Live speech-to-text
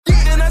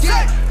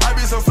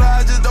so fly,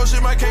 I just don't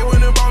shit my cake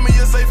when it bought me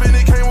a safe and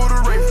it came with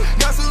a race.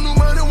 Got some new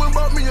money when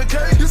bought me a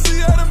cake. You see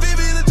how the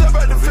VV to jump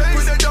out the face.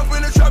 Put that dope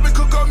in the trap and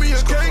cook up me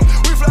a cake.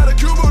 We fly to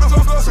Cuba to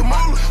fuck up some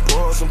moolah.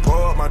 Pour some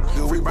pour, my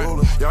we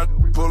bowler. Y'all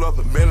pull up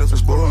the minutes and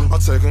spoil. I'm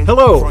taking.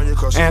 Hello,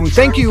 and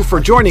thank you for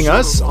joining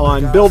us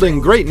on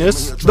Building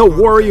Greatness the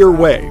Warrior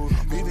Way,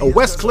 a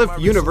Westcliff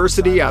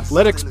University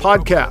athletics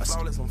podcast.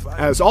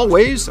 As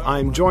always,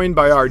 I'm joined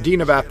by our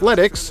Dean of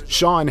Athletics,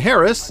 Sean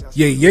Harris.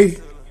 Yay.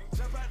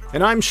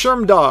 And I'm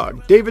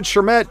Shermdog, David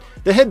Shermett,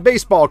 the head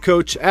baseball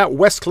coach at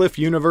Westcliff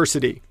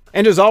University.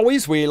 And as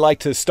always, we like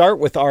to start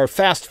with our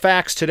fast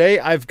facts today.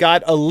 I've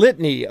got a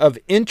litany of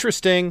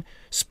interesting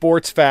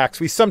sports facts.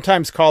 We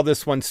sometimes call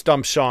this one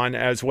Stump Sean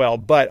as well,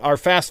 but our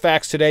fast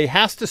facts today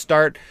has to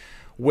start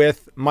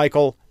with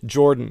Michael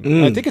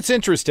Jordan. I think it's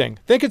interesting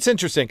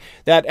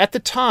that at the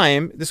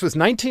time, this was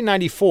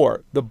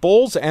 1994, the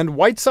Bulls and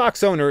White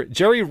Sox owner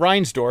Jerry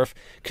Reinsdorf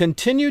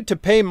continued to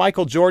pay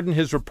Michael Jordan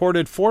his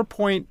reported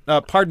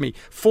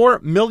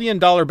 $4 million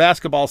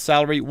basketball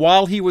salary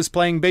while he was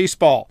playing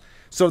baseball.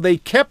 So they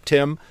kept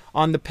him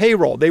on the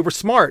payroll. They were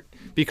smart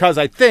because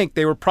I think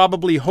they were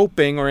probably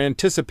hoping or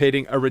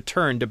anticipating a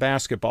return to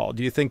basketball.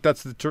 Do you think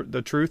that's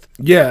the truth?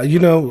 Yeah,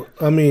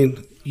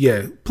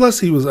 yeah. Plus,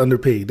 he was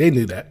underpaid. They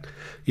knew that.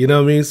 You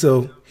know what I mean?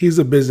 So he's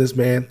a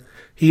businessman.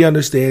 He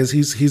understands.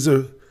 He's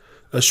a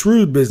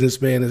shrewd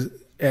businessman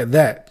at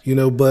that,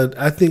 but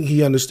I think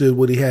he understood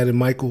what he had in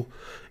Michael,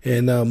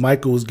 and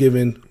Michael was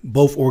giving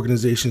both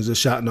organizations a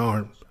shot in the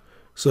arm.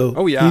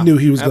 So he knew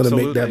he was going to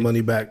make that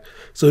money back.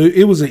 So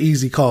it was an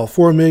easy call.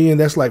 $4 million,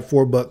 that's like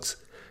 $4,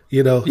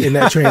 in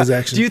that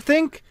transaction. Do you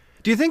think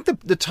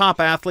the top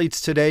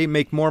athletes today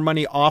make more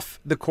money off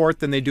the court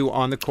than they do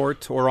on the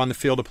court or on the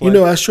field of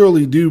play? I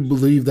surely do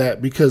believe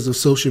that because of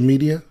social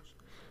media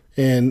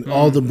and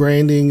all the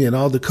branding and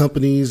all the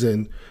companies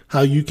and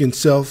how you can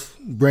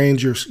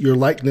self-brand your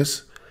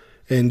likeness,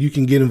 and you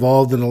can get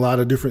involved in a lot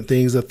of different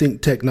things. I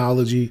think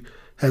technology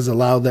has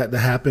allowed that to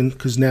happen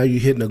because now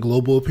you're hitting a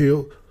global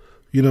appeal,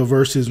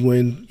 versus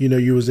when,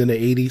 you was in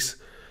the 80s.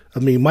 I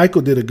mean,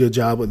 Michael did a good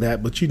job with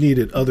that, but you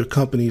needed other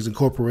companies and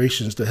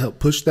corporations to help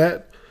push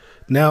that.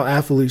 Now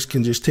athletes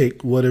can just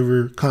take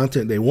whatever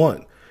content they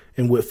want,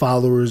 and with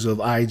followers of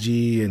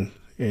IG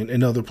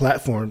and other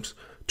platforms,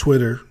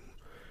 Twitter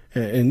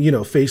and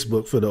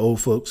Facebook for the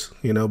old folks,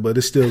 but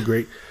it's still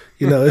great.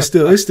 It's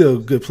still a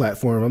good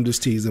platform. I'm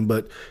just teasing,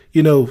 but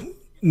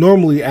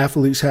normally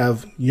athletes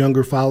have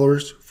younger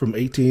followers from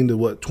 18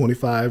 to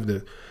 25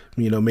 to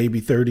maybe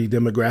 30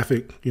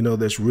 demographic,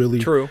 that's really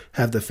true,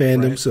 have the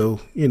fandom. Right. So,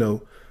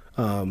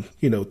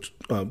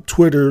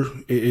 Twitter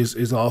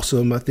is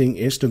awesome. I think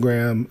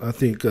Instagram, I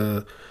think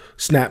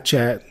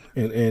Snapchat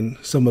and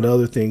some of the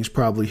other things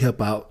probably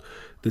help out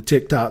the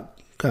TikTok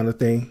kind of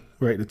thing,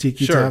 right? The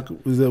Tiki Talk.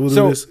 Is that what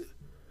it is?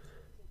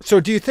 So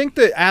do you think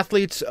the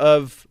athletes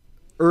of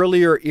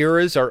earlier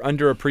eras are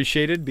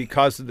underappreciated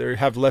because they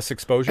have less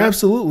exposure?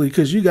 Absolutely,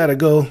 because you got to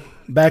go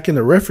back in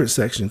the reference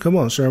section. Come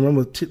on, Sherman, I'm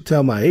going to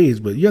tell my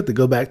age, but you have to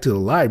go back to the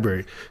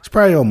library. It's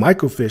probably on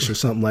Microfiche or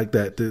something like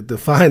that to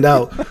find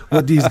out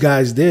what these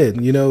guys did.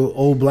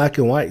 Old black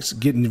and whites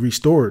getting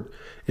restored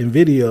in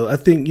video. I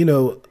think,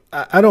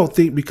 I don't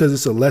think because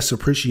it's a less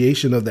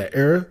appreciation of that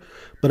era,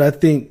 but I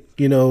think,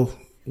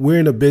 we're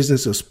in a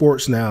business of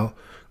sports now,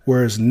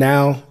 where it's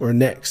now or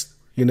next.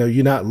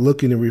 You're not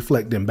looking and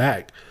reflecting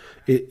back.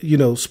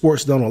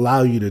 Sports don't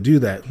allow you to do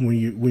that when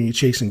you're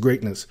chasing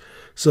greatness.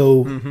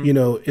 So,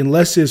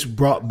 unless it's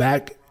brought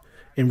back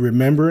in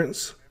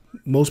remembrance,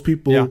 most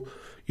people,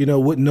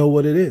 wouldn't know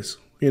what it is.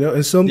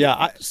 And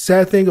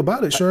sad thing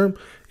about it, Sherm,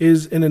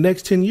 is in the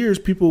next 10 years,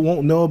 people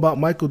won't know about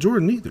Michael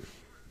Jordan either.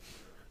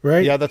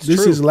 Right? Yeah, that's true.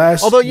 This is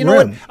last. Although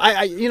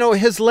what,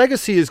 his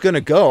legacy is going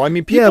to go. I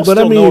mean, people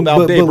still know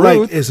about Babe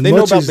Ruth. They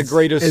know about the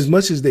greatest. As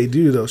much as they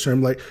do, though,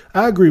 Sherm. Like,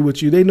 I agree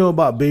with you. They know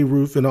about Babe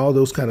Ruth and all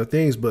those kind of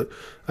things. But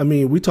I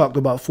mean, we talked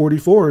about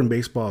 44 in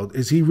baseball.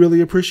 Is he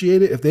really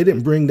appreciated? If they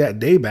didn't bring that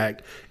day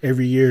back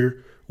every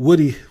year, would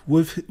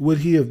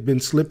he have been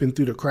slipping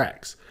through the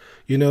cracks?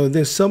 And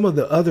then some of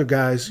the other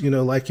guys,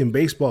 like in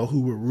baseball,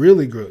 who were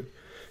really good,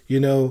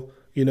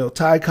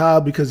 Ty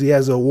Cobb, because he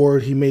has an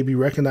award, he may be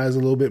recognized a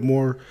little bit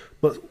more.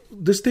 But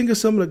just think of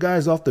some of the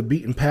guys off the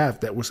beaten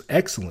path that was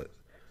excellent,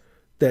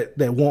 that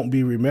won't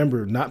be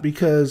remembered, not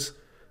because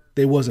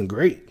they wasn't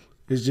great.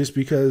 It's just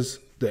because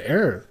the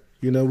era,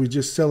 we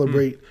just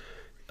celebrate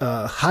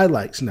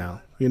highlights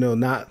now,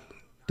 not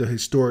the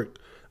historic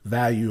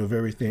value of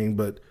everything.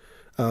 But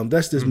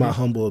that's just my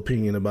humble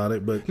opinion about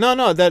it. But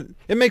no, that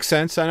it makes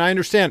sense, and I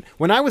understand.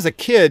 When I was a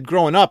kid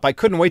growing up, I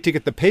couldn't wait to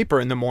get the paper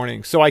in the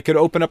morning so I could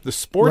open up the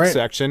sports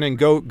section and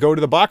go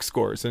to the box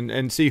scores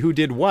and see who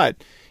did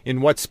what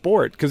in what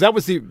sport, because that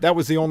was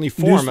the only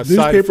form aside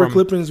newspaper from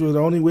clippings were the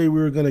only way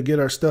we were going to get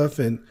our stuff,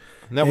 and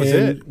that was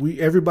it.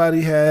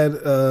 Everybody had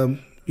a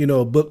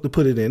book to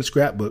put it in,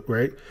 scrapbook,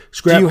 right?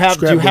 Do you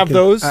have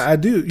those? I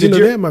do.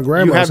 They at my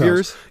grandma's house. You have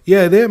yours?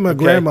 Yeah, they're at my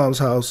grandma's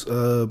house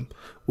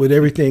with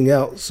everything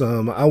else.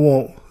 I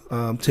won't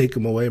take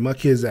them away. My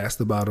kids asked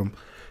about them.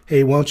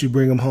 hey, why don't you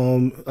bring them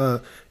home?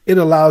 It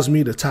allows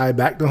me to tie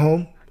back to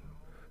home.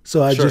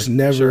 So I just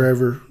never,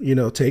 ever,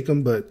 take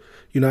them. But,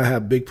 I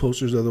have big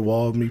posters of the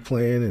wall of me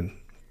playing and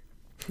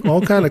all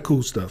kind of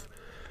cool stuff.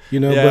 Yeah,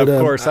 but,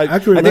 of course. I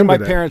can remember think my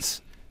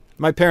that.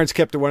 My parents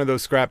kept one of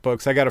those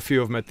scrapbooks. I got a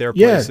few of them at their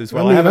place as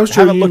well. I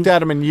haven't looked at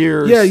them in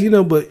years.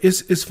 Yeah, but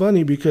it's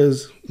funny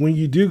because when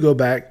you do go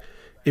back,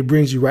 it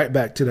brings you right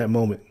back to that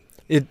moment.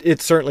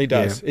 It certainly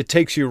does. Yeah. It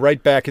takes you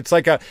right back. It's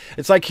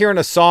like hearing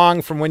a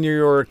song from when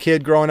you were a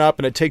kid growing up,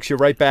 and it takes you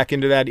right back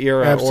into that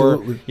era.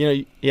 Absolutely.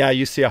 Or,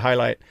 you see a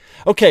highlight.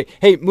 Okay,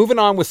 hey, moving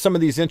on with some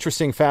of these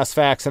interesting fast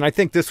facts, and I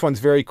think this one's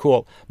very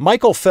cool.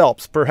 Michael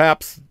Phelps,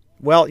 perhaps.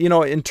 Well,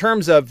 in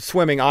terms of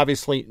swimming,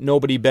 obviously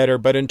nobody better,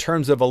 but in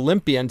terms of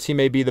Olympians, he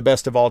may be the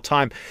best of all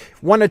time.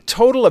 Won a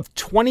total of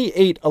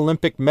 28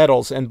 Olympic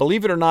medals, and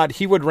believe it or not,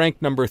 he would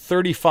rank number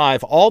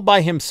 35 all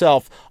by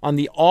himself on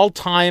the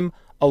all-time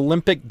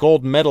Olympic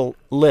gold medal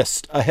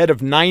list, ahead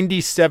of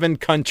 97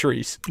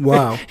 countries.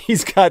 Wow.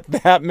 He's got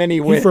that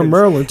many wins. He's from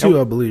Maryland, too,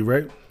 I believe,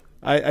 right?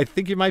 I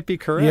think you might be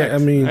correct. Yeah, I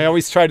mean, I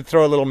always try to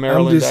throw a little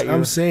Maryland at you.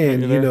 I'm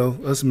saying,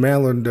 us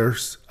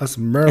Marylanders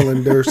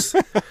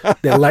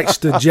that likes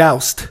to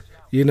joust,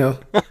 we tend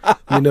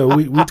to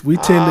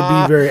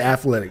be very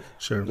athletic.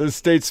 Sure. The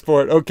state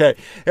sport. Okay.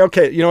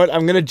 You know what?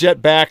 I'm going to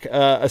jet back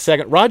a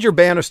second. Roger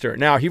Bannister.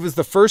 Now, he was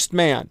the first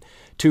man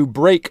to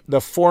break the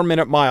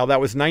 4-minute mile. That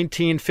was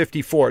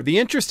 1954. The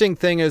interesting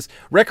thing is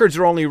records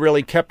are only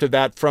really kept of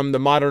that from the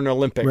modern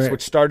Olympics, right,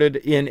 which started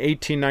in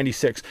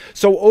 1896.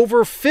 So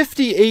over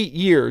 58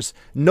 years,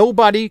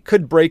 nobody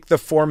could break the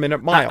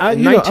 4-minute mile. I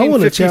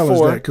want to challenge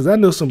that because I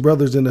know some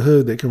brothers in the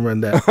hood that can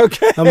run that.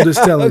 Okay. I'm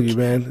just telling you,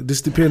 man.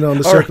 Just depending on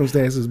the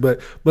circumstances. Right.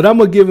 But I'm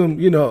going to give them,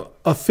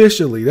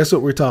 officially, that's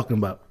what we're talking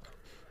about.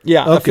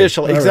 Yeah, okay.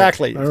 Official, All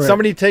exactly. Right.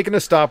 Somebody taking a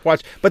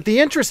stopwatch. But the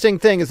interesting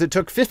thing is it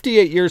took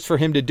 58 years for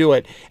him to do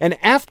it. And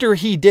after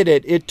he did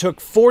it, it took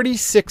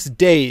 46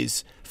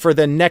 days for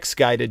the next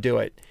guy to do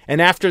it.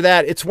 And after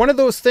that, it's one of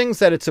those things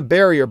that it's a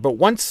barrier. But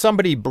once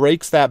somebody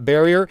breaks that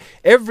barrier,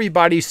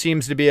 everybody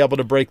seems to be able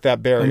to break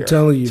that barrier. I'm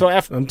telling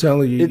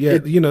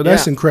you.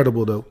 That's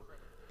incredible, though.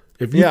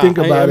 If you think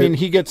about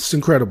it's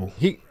incredible.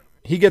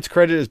 He gets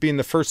credit as being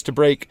the first to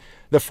break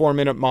the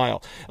 4-minute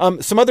mile.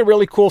 Some other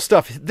really cool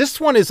stuff. This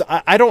one is,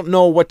 I don't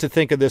know what to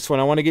think of this one.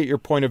 I want to get your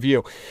point of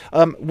view.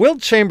 Wilt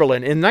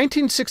Chamberlain, in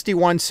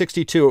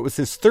 1961-62, it was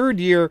his third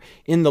year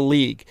in the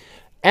league,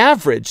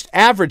 averaged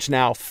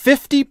now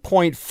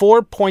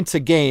 50.4 points a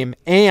game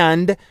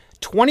and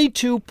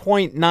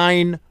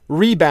 22.9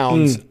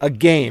 rebounds a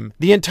game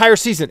the entire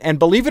season. And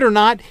believe it or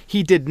not,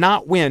 he did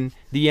not win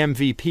the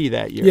MVP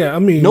that year. Yeah, I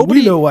mean,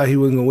 we know why he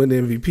wasn't going to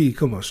win the MVP.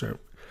 Come on, Sherm.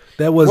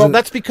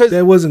 That's because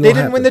they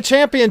didn't win the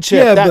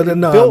championship. Yeah,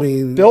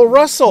 Bill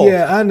Russell.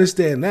 Yeah, I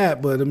understand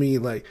that, but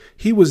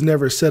he was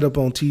never set up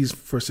on teams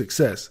for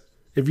success.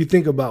 If you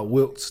think about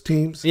Wilt's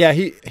teams, yeah,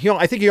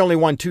 I think he only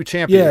won 2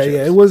 championships.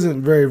 Yeah, it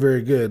wasn't very,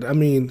 very good.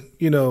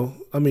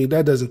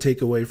 That doesn't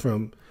take away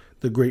from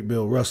the great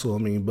Bill Russell.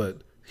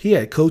 But he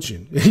had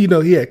coaching.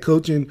 He had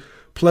coaching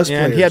plus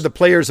players. And he had the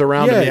players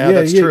around him. Yeah,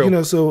 that's true.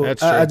 That's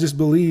true. I just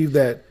believe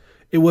that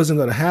it wasn't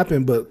going to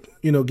happen. But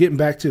getting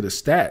back to the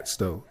stats,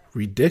 though.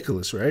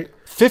 Ridiculous, right?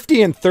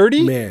 50 and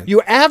 30? Man. He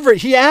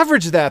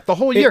averaged that the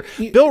whole year.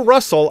 Bill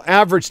Russell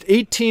averaged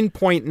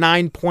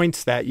 18.9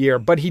 points that year,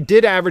 but he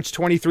did average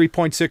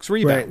 23.6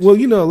 rebounds. Right. Well,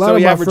 a lot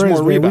of my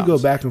friends, man, we go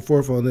back and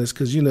forth on this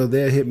because,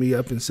 they'll hit me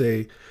up and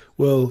say,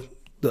 well,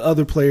 the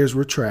other players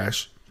were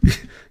trash.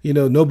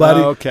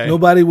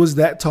 Nobody was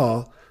that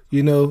tall,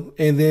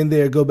 and then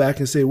they'll go back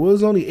and say, well, it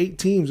was only 8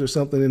 teams or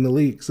something in the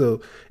league.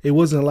 So it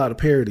wasn't a lot of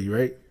parity,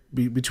 right,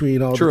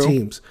 between all the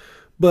teams.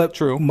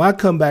 But my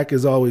comeback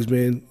has always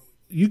been,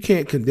 you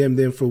can't condemn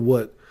them for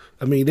what,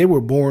 they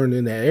were born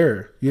in that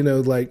era, they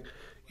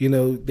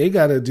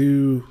got to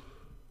do,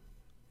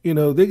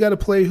 they got to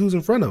play who's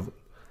in front of them.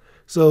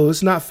 So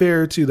it's not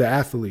fair to the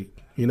athlete,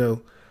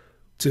 to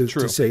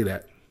say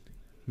that.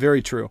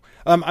 Very true.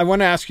 I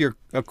want to ask you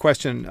a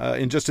question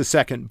in just a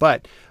second,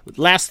 but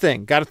last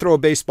thing, got to throw a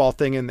baseball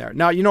thing in there.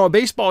 Now, a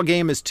baseball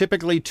game is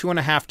typically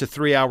 2.5 to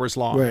 3 hours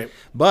long, right?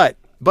 But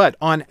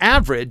on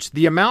average,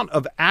 the amount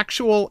of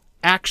actual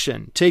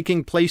action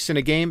taking place in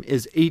a game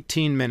is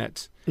 18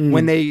 minutes.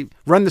 When they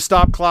run the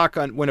stop clock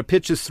when a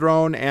pitch is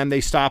thrown and they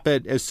stop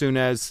it as soon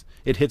as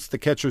it hits the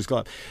catcher's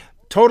glove.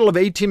 Total of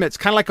 18 minutes,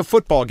 kind of like a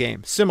football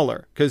game,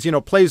 similar, because,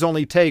 plays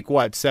only take,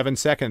 7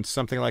 seconds,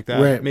 something like that,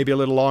 right. Maybe a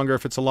little longer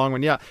if it's a long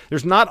one. Yeah,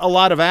 there's not a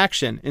lot of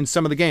action in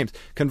some of the games.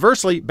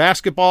 Conversely,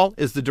 basketball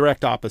is the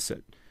direct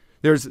opposite.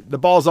 The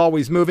ball's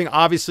always moving.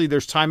 Obviously,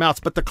 there's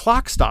timeouts, but the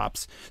clock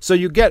stops, so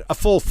you get a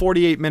full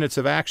 48 minutes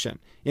of action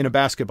in a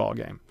basketball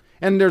game.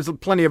 And there's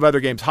plenty of other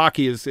games.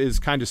 Hockey is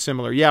kind of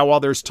similar. Yeah, while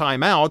there's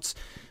timeouts,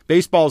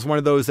 baseball is one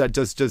of those that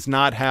just does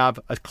not have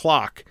a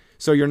clock.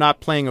 So you're not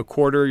playing a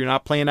quarter, you're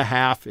not playing a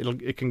half.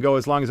 It can go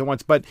as long as it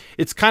wants. But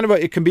it's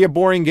it can be a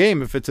boring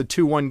game if it's a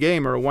 2-1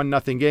 game or a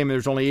 1-0 game.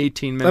 There's only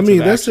 18 minutes of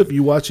that's action. if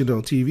you watch it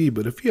on TV.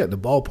 But if you're at the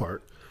ballpark,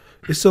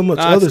 there's so much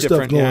other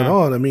stuff going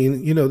on.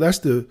 That's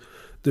the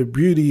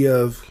beauty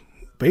of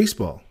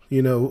baseball.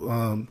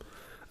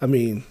 I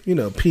mean,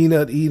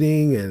 peanut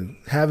eating and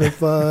having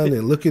fun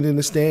and looking in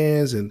the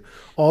stands and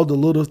all the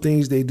little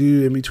things they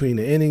do in between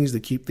the innings to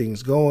keep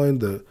things going,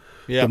 the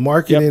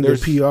marketing, the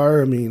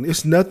PR. I mean,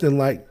 it's nothing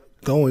like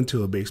going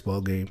to a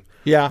baseball game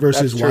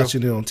versus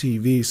watching it on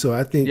TV. So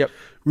I think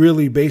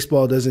really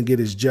baseball doesn't get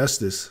its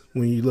justice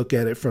when you look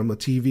at it from a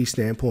TV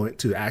standpoint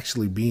to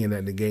actually being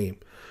at the game.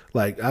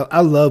 Like,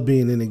 I love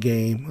being in the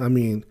game. I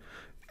mean,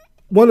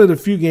 one of the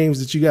few games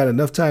that you got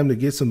enough time to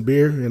get some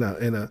beer and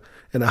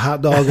a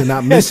hot dog and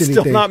not miss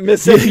anything. Still not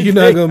miss anything. You're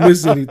not gonna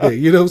miss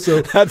anything,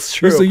 So that's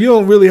true. So you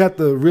don't really have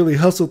to really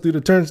hustle through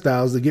the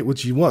turnstiles to get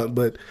what you want.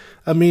 But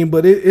I mean,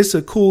 it's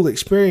a cool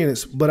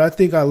experience. But I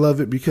think I love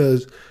it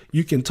because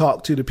you can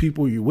talk to the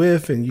people you're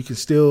with and you can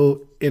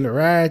still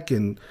interact,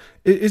 and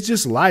it's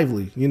just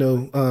lively,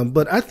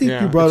 But I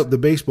think you brought up the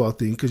baseball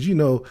thing because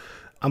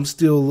I'm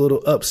still a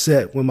little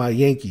upset with my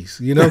Yankees.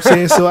 You know what I'm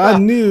saying? So I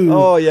knew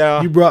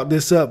you brought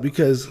this up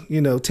because,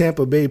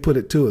 Tampa Bay put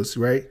it to us,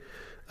 right?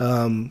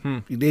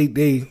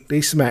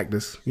 They smacked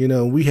us.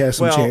 We had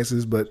some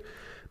chances, but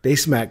they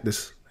smacked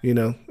us.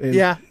 And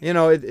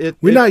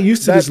we're not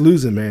used to this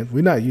losing, man.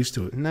 We're not used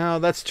to it. No,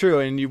 that's true.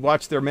 And you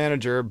watch their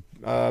manager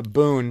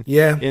Boone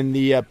in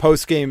the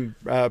post game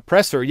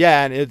presser,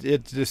 and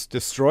it just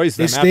destroys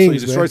them. It stings, absolutely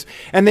destroys.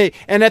 Man.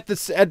 And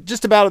at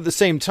just about at the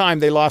same time,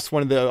 they lost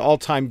one of the all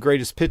time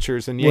greatest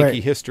pitchers in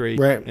Yankee history,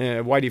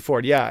 Whitey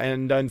Ford.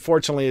 And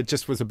unfortunately, it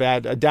just was a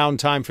down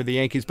time for the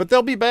Yankees. But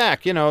they'll be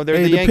back. They're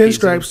the Yankees.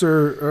 The pinstripes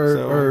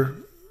are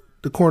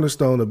the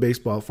cornerstone of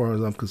baseball, as far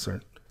as I'm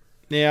concerned.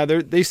 Yeah,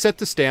 they set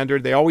the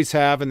standard. They always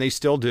have, and they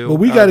still do. But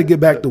we got to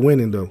get back to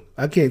winning, though.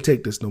 I can't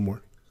take this no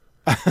more.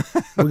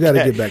 We got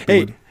to get back to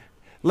winning.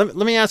 Let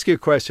me ask you a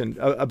question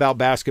about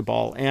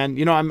basketball. And,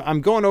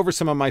 I'm going over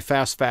some of my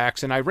fast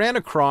facts, and I ran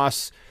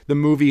across the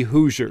movie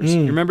Hoosiers.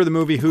 You remember the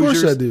movie Hoosiers?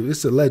 Of course I do.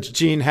 It's a legend.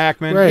 Gene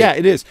Hackman. Right. Yeah,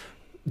 it is.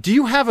 Do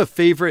you have a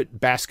favorite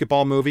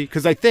basketball movie?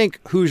 Because I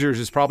think Hoosiers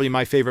is probably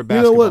my favorite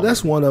basketball movie.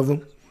 That's one of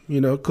them.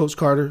 Coach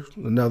Carter,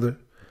 another.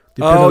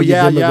 I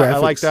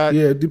like that.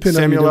 Yeah,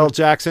 Samuel L.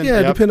 Jackson.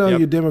 Yeah, depending on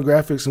your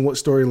demographics and what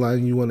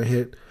storyline you want to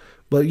hit.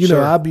 But,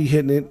 I'll be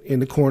hitting it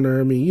in the corner.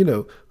 I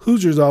mean,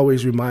 Hoosiers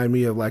always remind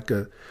me of like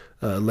a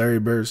Larry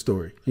Bird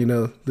story.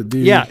 The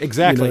dude. Yeah,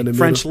 exactly.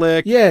 French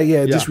Lick. Yeah,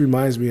 it just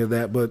reminds me of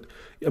that. But,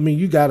 I mean,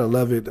 you got to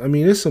love it. I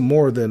mean, there's some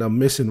more that I'm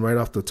missing right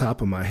off the top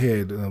of my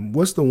head.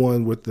 What's the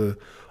one with the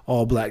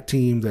all-black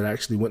team that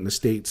actually went in the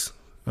States?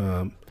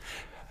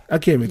 I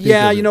can't even think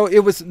of it. It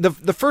was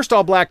the first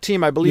all-black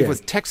team, I believe,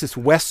 was Texas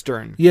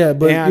Western. Yeah,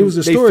 but it was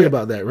a story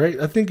about that, right?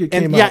 I think it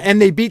came out. Yeah,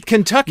 and they beat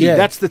Kentucky. Yeah,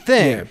 that's the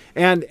thing.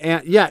 Yeah. And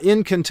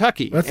in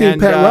Kentucky. I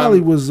think Pat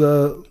Riley was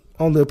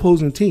on the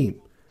opposing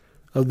team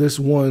of this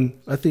one.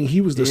 I think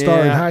he was the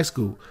star in high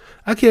school.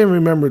 I can't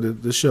remember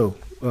the show.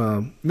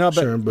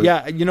 Sharon,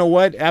 but you know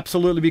what?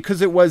 Absolutely,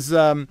 because it was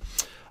a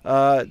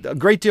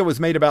great deal was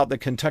made about the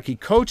Kentucky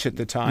coach at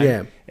the time.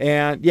 Yeah.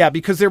 And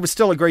because there was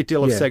still a great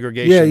deal of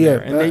segregation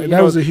there. And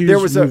that was a huge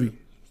movie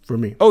for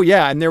me. Oh,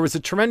 yeah. And there was a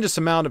tremendous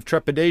amount of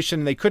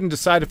trepidation. They couldn't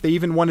decide if they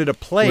even wanted to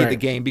play the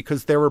game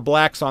because there were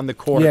blacks on the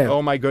court. Yeah.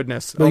 Oh, my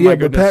goodness. But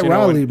Pat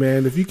Riley,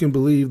 man, if you can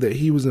believe that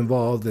he was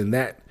involved in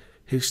that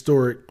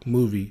historic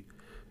movie,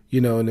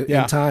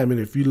 in time,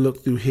 and if you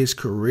look through his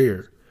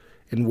career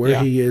and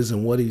where he is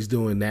and what he's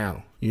doing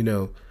now,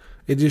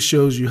 it just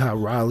shows you how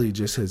Riley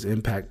just has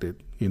impacted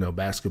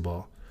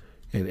basketball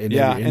in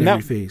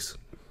every phase.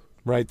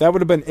 Right. That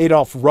would have been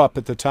Adolph Rupp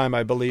at the time,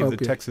 I believe, the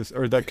Texas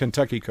or the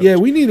Kentucky coach. Yeah,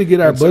 we need to get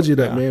our budget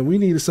up, man. We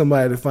need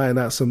somebody to find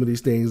out some of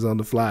these things on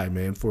the fly,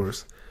 man, for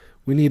us.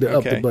 We need to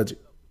up the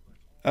budget.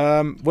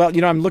 I'm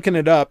looking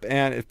it up,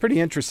 and it's pretty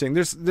interesting.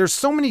 There's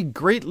so many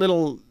great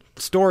little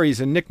stories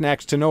and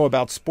knickknacks to know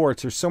about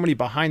sports. There's so many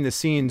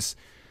behind-the-scenes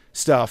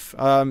stuff.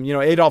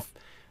 Adolph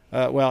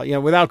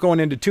without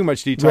going into too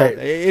much detail,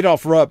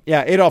 Adolph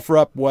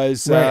Rupp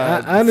was.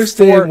 I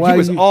understand why he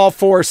was all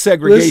for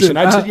segregation.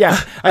 Listen,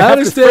 I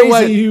understand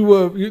why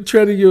you're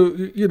treading a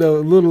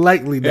little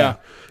lightly now.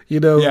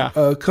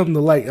 Come to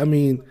light. I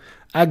mean,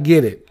 I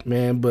get it,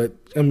 man, but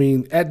I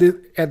mean, at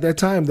that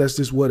time, that's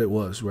just what it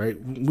was, right?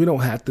 We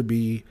don't have to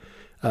be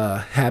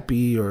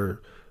happy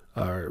or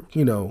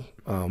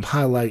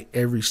highlight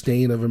every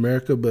stain of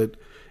America, but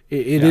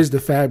it is the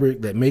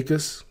fabric that make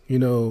us.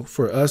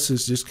 For us,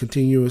 it's just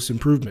continuous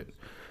improvement.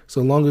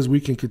 So long as we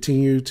can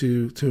continue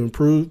to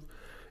improve,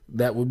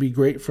 that would be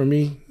great for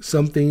me.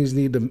 Some things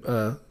need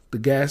the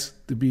gas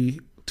to be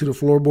to the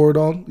floorboard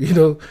on,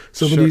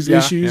 some of these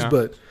issues. Yeah.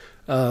 But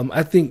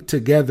I think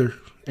together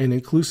and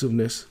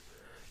inclusiveness,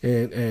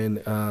 and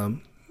as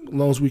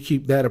long as we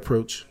keep that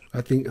approach, I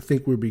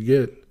think we'll be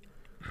good.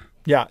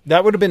 Yeah,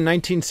 that would have been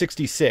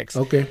 1966.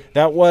 Okay.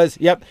 That was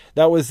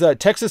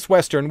Texas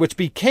Western, which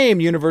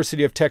became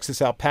University of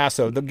Texas El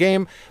Paso. The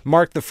game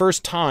marked the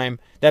first time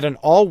that an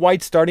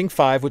all-white starting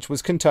five, which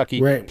was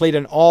Kentucky, played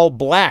an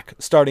all-black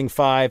starting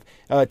five,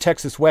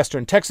 Texas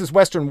Western. Texas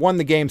Western won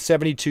the game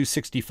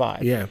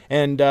 72-65. Yeah.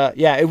 And,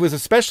 it was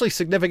especially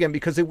significant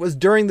because it was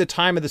during the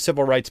time of the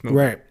Civil Rights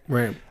Movement.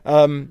 Right.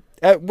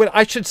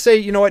 I should say,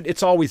 you know what?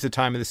 It's always the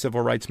time of the civil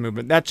rights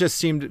movement. That just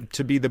seemed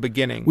to be the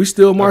beginning. We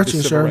still marching,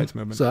 of the civil Sherm. rights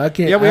movement. So I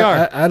can't. Yeah, we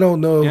are. I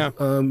don't know.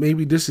 Yeah.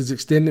 Maybe this is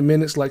extended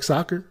minutes like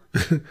soccer.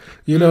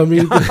 You know what I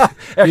mean?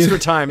 Extra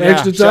time. Yeah.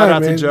 Extra time. Shout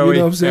out man. to Joey. You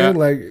know what I'm saying?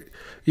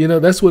 Yeah.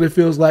 Like, that's what it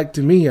feels like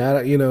to me.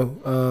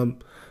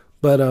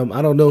 But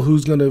I don't know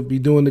who's going to be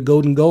doing the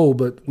golden goal,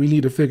 but we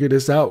need to figure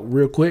this out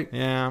real quick.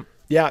 Yeah.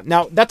 Yeah.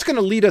 Now that's going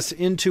to lead us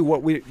into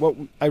what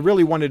I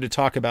really wanted to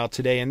talk about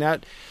today, and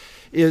that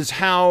is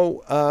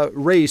how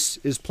race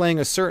is playing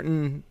a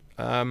certain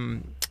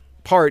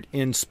part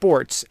in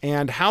sports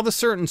and how the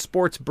certain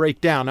sports break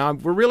down. Now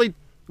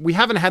we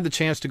haven't had the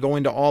chance to go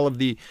into all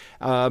the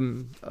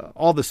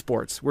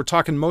sports. We're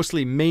talking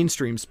mostly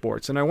mainstream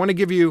sports, and I want to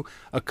give you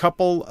a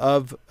couple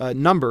of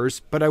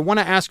numbers, but I want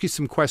to ask you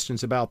some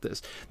questions about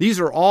this. These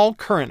are all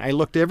current. I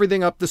looked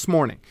everything up this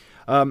morning.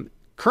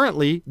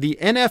 Currently, the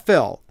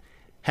NFL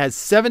has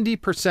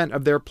 70%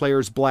 of their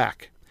players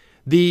black.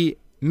 The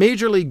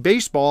Major League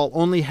Baseball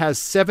only has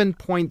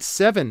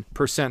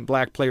 7.7%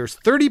 black players.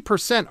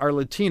 30% are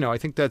Latino. I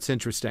think that's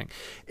interesting.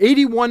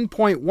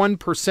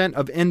 81.1%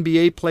 of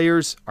NBA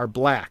players are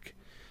black.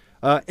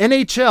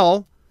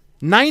 NHL,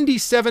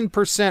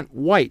 97%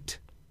 white.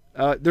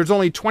 There's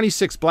only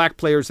 26 black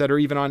players that are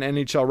even on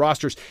NHL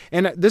rosters.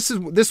 And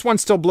this one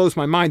still blows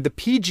my mind. The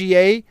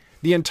PGA,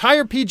 the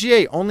entire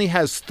PGA only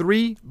has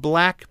 3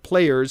 black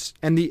players,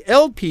 and the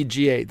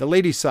LPGA, the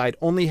ladies' side,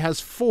 only has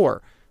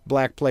 4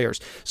 black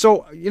players.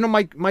 So,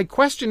 my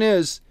question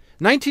is,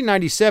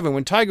 1997,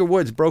 when Tiger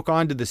Woods broke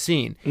onto the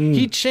scene,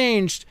 he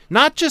changed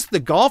not just the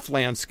golf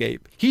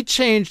landscape, he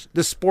changed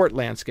the sport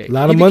landscape. A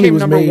lot of money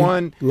was made.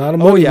 One. A lot of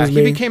money was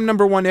made. He became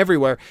number one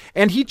everywhere,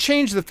 and he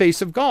changed the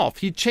face of golf.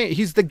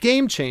 He's the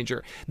game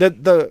changer.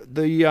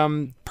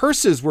 The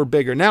purses were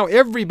bigger. Now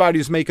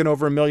everybody's making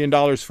over $1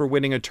 million for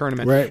winning a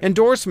tournament. Right.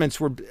 Endorsements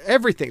were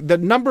everything. The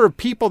number of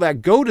people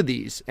that go to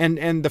these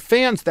and the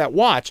fans that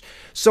watch.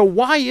 So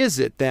why is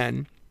it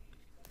then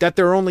that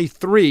there are only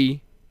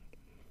 3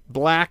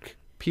 black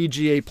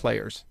PGA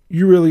players?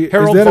 Harold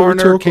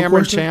Varner,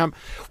 Cameron Champ.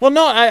 Well,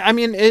 no,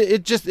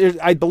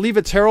 I believe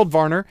it's Harold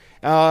Varner,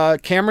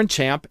 Cameron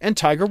Champ, and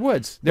Tiger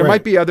Woods. There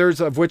might be others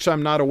of which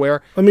I'm not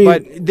aware.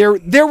 But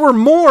there were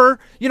more,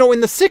 in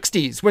the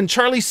 60s when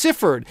Charlie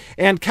Sifford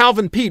and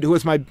Calvin Peete, who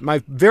was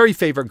my very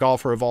favorite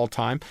golfer of all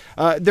time,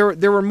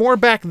 there were more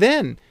back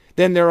then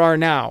than there are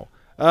now.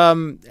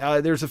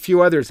 There's a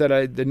few others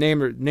that the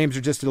names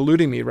are just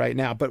eluding me right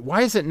now. But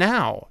why is it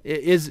now?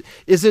 Is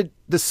it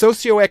the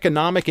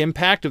socioeconomic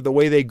impact of the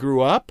way they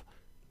grew up?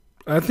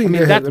 I think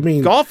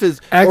golf is,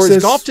 access, or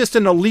is golf just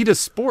an elitist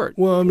sport?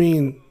 Well,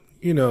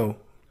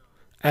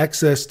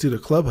 access to the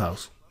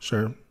clubhouse.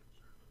 Sure,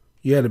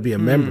 you had to be a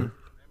member.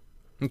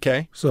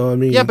 Okay. So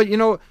yeah, but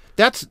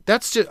that's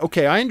just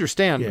okay. I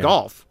understand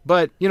golf,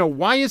 but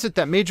why is it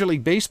that Major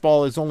League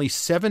Baseball is only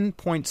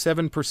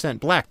 7.7%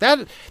 black?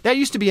 That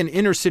used to be an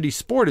inner city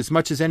sport as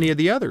much as any of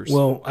the others.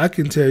 Well, I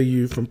can tell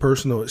you from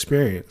personal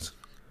experience,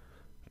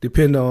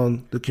 depend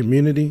on the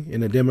community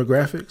and the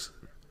demographics.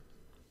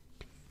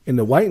 In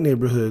the white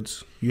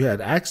neighborhoods, you had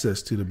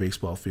access to the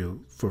baseball field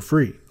for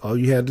free. All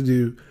you had to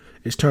do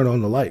is turn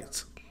on the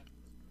lights.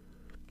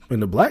 In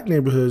the black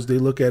neighborhoods, they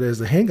look at it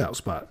as a hangout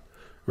spot.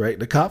 Right,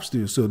 the cops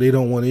do, so they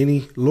don't want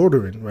any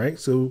loitering, right?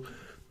 So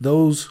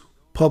those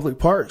public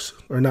parks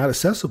are not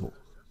accessible,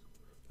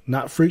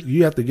 not free.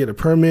 You have to get a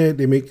permit.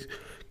 They make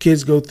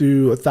kids go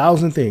through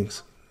 1,000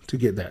 things to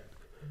get that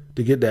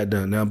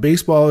done. Now,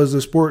 baseball is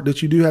a sport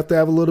that you do have to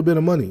have a little bit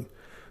of money,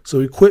 so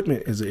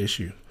equipment is an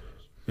issue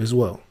as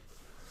well.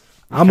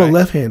 I'm a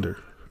left-hander,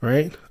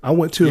 right? I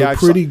went to a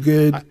pretty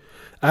good.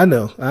 I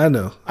know.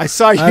 I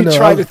saw you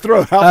try to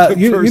throw out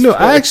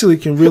I actually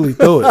can really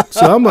throw it.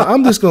 So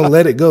I'm just going to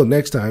let it go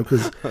next time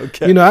because,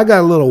 I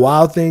got a little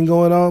wild thing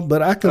going on,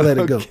 but I can let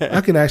it go.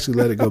 I can actually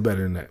let it go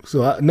better than that.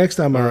 So next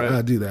time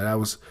I do that. I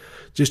was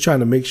just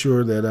trying to make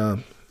sure that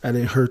I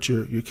didn't hurt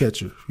your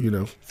catcher,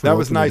 That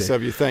was nice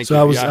of you. Thank you.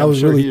 So I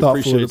was really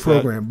thoughtful of the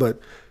program.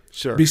 But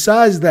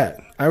besides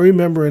that, I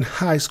remember in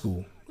high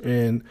school,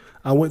 and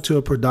I went to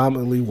a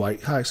predominantly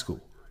white high school,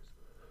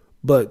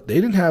 but they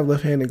didn't have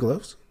left-handed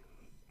gloves.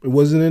 It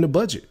wasn't in the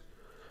budget.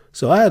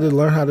 So I had to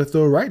learn how to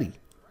throw righty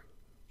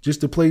just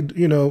to play,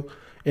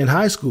 in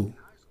high school,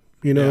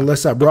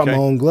 unless I brought my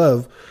own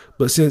glove.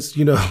 But since,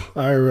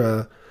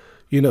 our,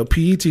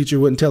 PE teacher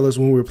wouldn't tell us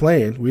when we were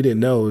playing, we didn't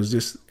know. It was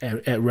just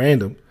at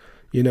random,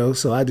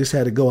 so I just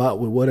had to go out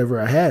with whatever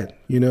I had,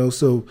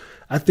 So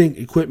I think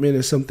equipment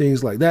and some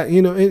things like that,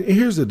 and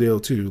here's the deal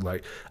too.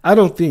 Like, I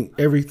don't think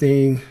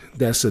everything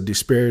that's a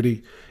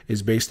disparity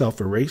is based off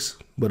of race,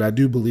 but I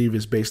do believe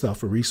it's based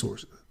off of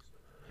resources.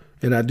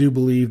 And I do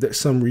believe that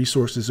some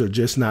resources are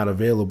just not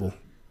available,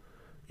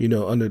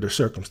 under the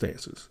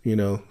circumstances,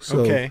 So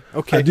okay.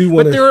 I do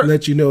want to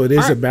let you know it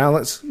is a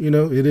balance,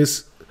 it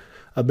is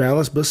a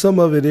balance, but some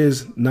of it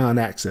is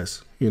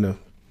non-access,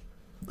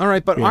 All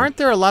right, but aren't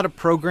there a lot of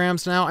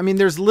programs now? I mean,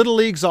 there's little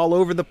leagues all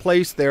over the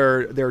place.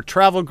 There are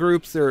travel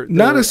groups. They're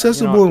not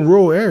accessible in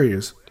rural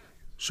areas.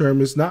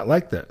 Sherm, it's not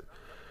like that.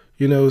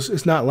 You know,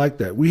 it's not like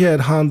that. We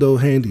had Hondo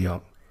Handy on.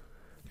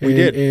 We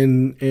did.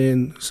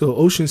 And so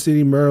Ocean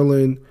City,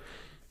 Maryland,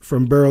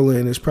 from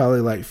Berlin is probably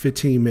like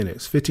 20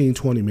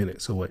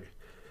 minutes away.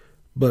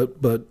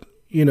 But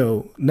you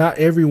know, not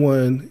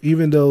everyone,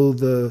 even though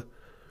the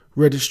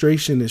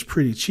registration is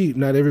pretty cheap,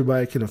 not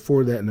everybody can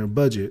afford that in their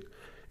budget.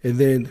 And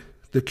then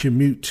the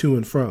commute to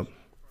and from.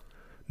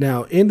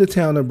 Now, in the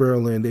town of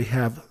Berlin, they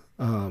have,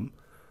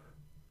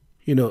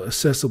 you know,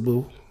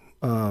 accessible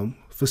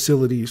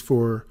facilities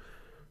for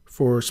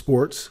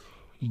sports,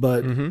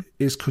 but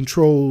it's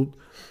controlled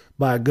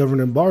by a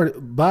governing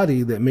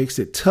body that makes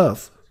it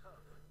tough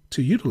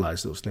to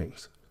utilize those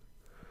things.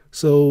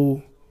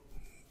 So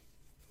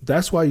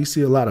that's why you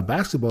see a lot of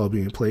basketball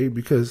being played,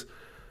 because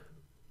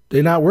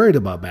they're not worried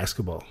about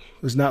basketball.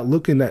 It's not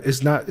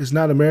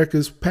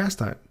America's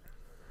pastime.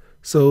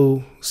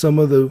 So some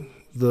of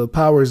the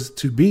powers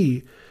to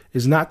be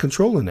is not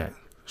controlling that.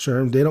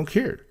 Sherm, they don't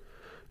care.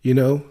 You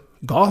know,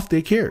 golf,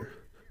 they care.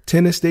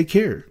 Tennis, they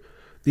care.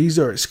 These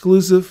are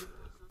exclusive,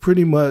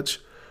 pretty much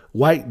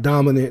white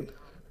dominant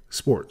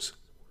sports,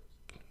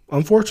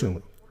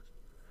 unfortunately.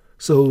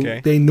 So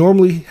they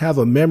normally have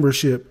a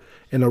membership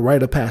and a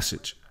rite of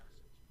passage.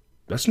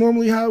 That's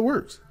normally how it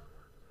works.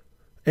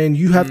 And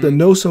you have to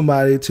know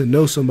somebody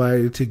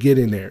to get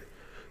in there.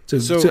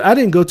 So I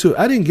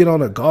didn't get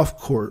on a golf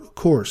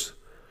course,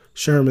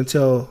 Sherm,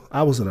 until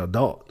I was an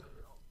adult.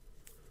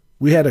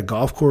 We had a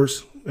golf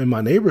course in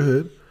my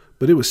neighborhood,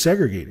 but it was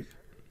segregated.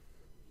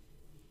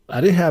 I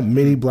didn't have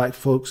many black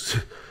folks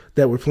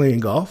that were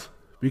playing golf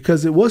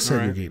because it was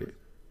segregated.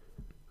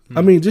 Right.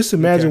 I mean, just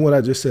imagine what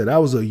I just said. I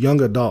was a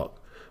young adult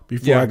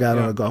before I got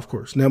on a golf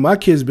course. Now, my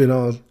kids been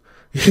on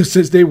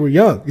since they were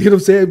young, you know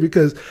what I'm saying?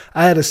 Because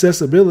I had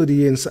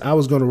accessibility and I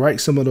was going to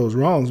right some of those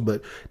wrongs,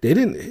 but they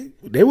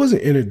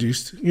wasn't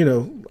introduced, you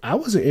know, I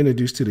wasn't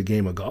introduced to the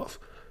game of golf.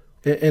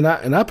 And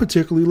I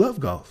particularly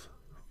love golf,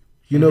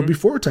 you know,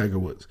 before Tiger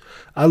Woods.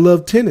 I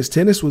love tennis.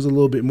 Tennis was a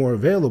little bit more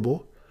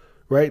available,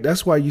 right?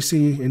 That's why you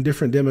see in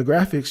different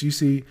demographics, you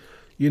see,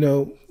 you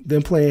know,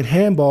 them playing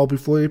handball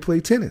before they play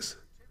tennis.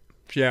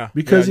 Yeah.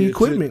 Because the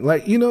equipment,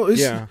 like, you know,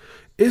 it's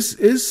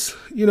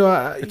you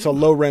know, it's a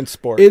low rent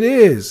sport. It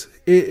is.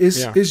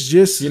 It's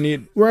just you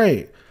need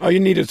right. All you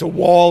need is a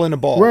wall and a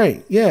ball.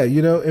 Right. Yeah.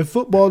 You know, and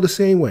football the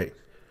same way.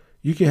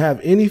 You can have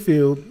any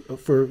field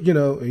for, you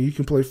know, and you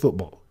can play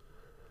football.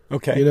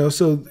 Okay. You know,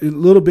 so a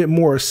little bit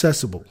more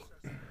accessible.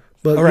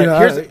 But all right, you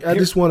know, I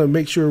just want to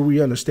make sure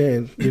we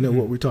understand, you know,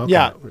 what we're talking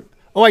about.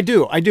 Oh, I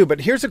do.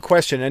 But here's a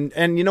question,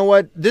 and you know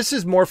what? This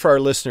is more for our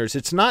listeners.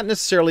 It's not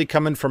necessarily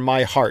coming from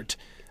my heart.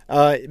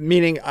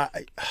 Meaning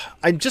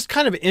I'm just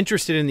kind of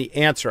interested in the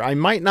answer. I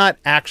might not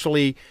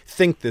actually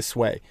think this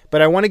way,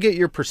 but I want to get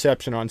your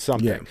perception on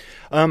something.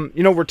 Yeah.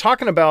 You know, we're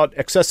talking about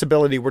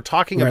accessibility. We're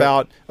talking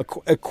about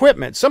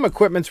equipment. Some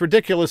equipment's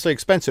ridiculously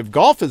expensive.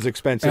 Golf is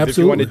expensive. Absolutely.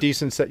 If you want a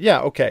decent set. Yeah,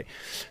 okay.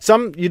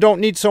 Some you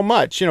don't need so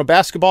much. You know,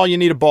 basketball, you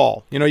need a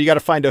ball. You know, you got to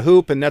find a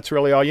hoop, and that's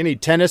really all you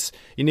need. Tennis,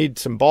 you need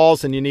some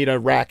balls, and you need a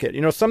racket. You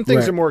know, some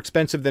things are more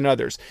expensive than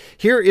others.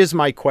 Here is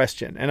my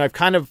question, and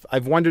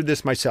I've wondered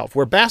this myself.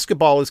 Where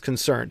basketball is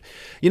concerned,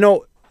 you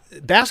know,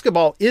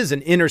 basketball is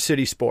an inner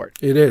city sport.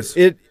 It is.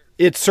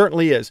 It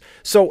certainly is.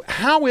 So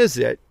how is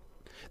it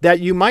that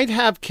you might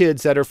have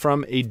kids that are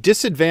from a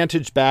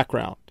disadvantaged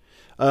background,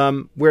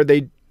 where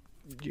they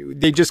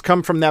just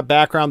come from that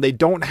background, they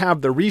don't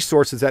have the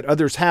resources that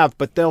others have,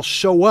 but they'll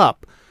show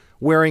up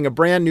wearing a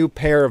brand new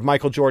pair of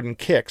Michael Jordan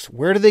kicks?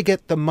 Where do they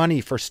get the money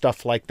for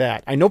stuff like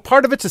that? I know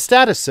part of it's a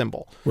status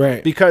symbol,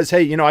 right? Because,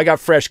 hey, you know, I got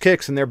fresh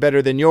kicks and they're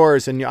better than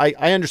yours, and I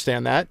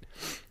understand that.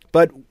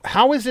 But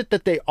how is it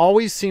that they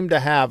always seem to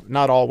have,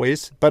 not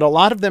always, but a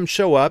lot of them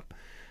show up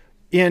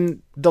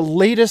in the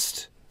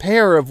latest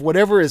pair of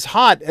whatever is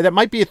hot, and it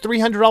might be a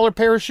 $300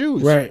 pair of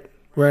shoes?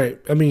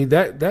 Right. I mean,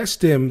 that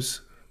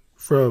stems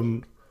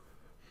from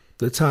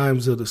the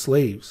times of the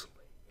slaves.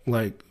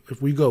 Like,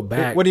 if we go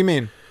back. What do you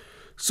mean?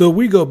 So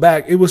we go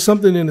back. It was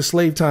something in the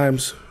slave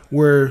times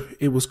where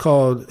it was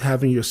called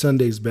having your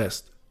Sunday's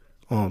best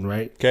on,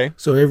 right? Okay.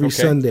 So every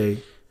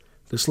Sunday,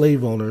 the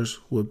slave owners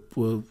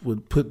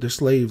would put their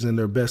slaves in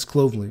their best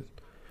clothing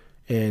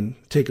and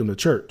take them to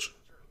church,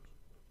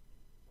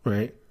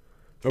 right?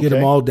 Okay. Get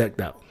them all decked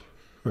out,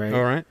 right?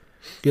 All right.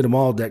 Get them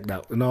all decked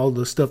out and all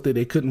the stuff that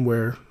they couldn't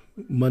wear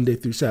Monday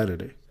through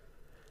Saturday,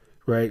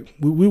 right?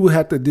 We would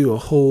have to do a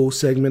whole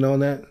segment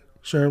on that,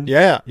 Sherm.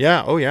 Yeah.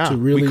 Oh, yeah. To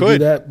really do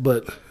that,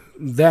 but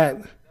that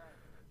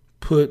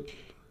put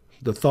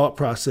the thought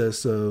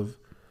process of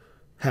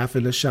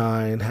having to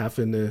shine,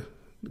 having to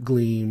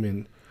gleam,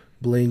 and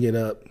bling it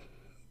up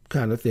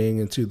kind of thing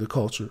into the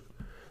culture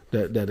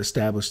that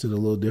established it a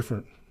little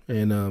different.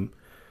 And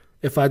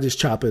if I just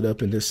chop it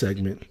up in this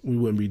segment, we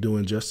wouldn't be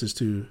doing justice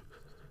to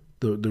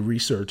the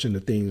research and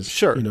the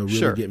things,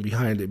 really getting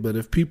behind it. But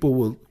if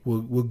people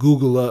will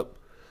Google up,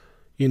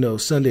 you know,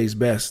 Sunday's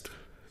best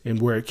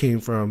and where it came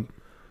from,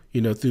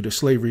 you know, through the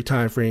slavery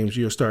timeframes,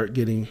 you'll start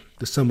getting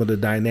some of the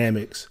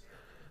dynamics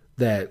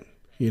that,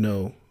 you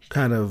know,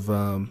 kind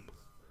of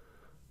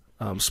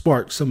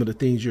sparked some of the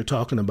things you're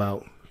talking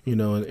about,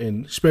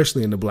 and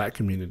especially in the black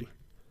community.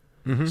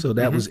 So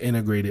that was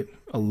integrated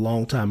a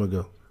long time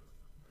ago.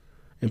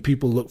 And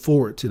people look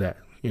forward to that,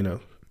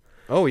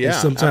 Oh, yeah. And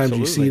sometimes absolutely.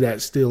 you see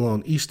that still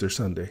on Easter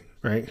Sunday,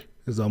 right?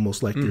 It's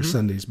almost like their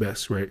Sunday's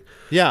best, right?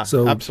 Yeah,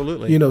 So,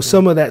 absolutely.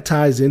 some of that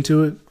ties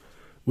into it.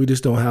 We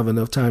just don't have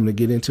enough time to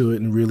get into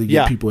it and really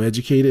get people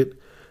educated.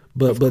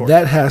 But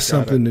that has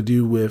something to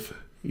do with,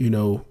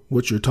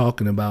 what you're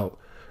talking about,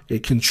 a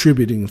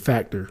contributing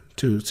factor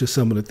to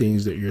some of the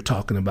things that you're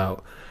talking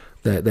about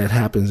that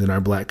happens in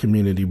our black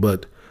community.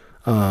 But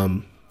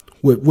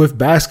with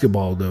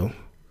basketball, though,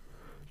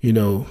 it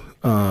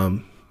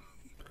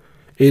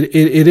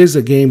is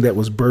a game that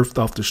was birthed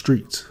off the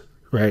streets,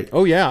 right?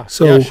 Oh, yeah.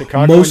 So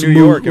Chicago and New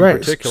York in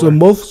particular. So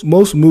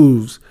most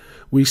moves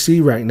we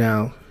see right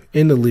now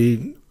in the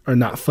league are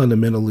not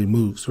fundamentally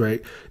moves,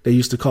 right? They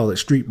used to call it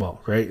street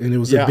ball, right? And it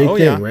was a big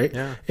thing, right?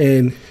 Yeah.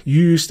 And it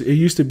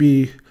used to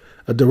be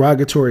a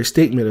derogatory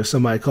statement if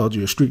somebody called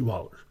you a street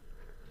baller.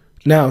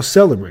 Now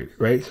celebrate it,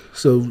 right?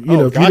 So, if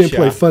you didn't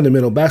play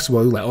fundamental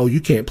basketball, you're like, oh,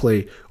 you can't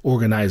play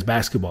organized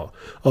basketball.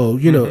 Oh,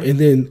 and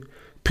then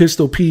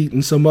Pistol Pete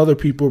and some other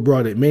people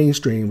brought it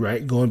mainstream,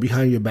 right? Going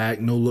behind your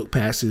back, no look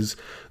passes,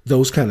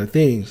 those kind of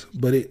things.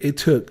 But it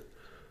took,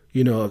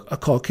 a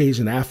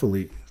Caucasian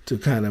athlete to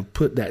kind of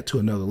put that to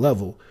another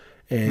level.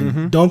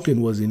 And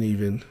dunking wasn't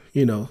even,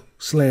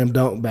 slam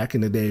dunk back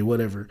in the day,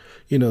 whatever.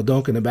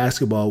 Dunking the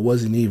basketball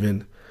wasn't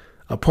even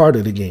a part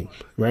of the game,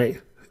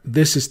 right?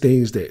 This is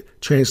things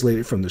that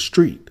translated from the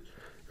street,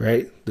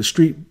 right? The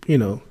street,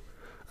 game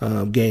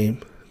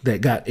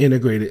that got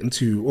integrated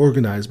into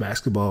organized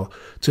basketball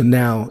to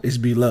now is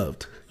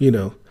beloved,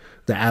 the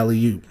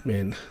alley-oop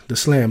and the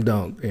slam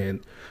dunk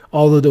and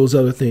all of those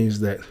other things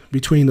that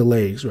between the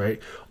legs, right?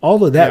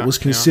 All of that was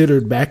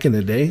considered back in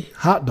the day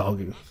hot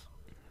dogging.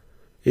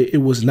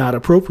 It was not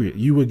appropriate.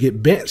 You would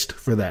get benched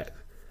for that,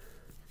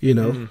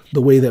 the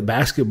way that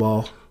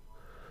basketball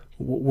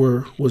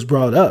was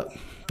brought up.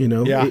 It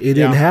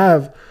didn't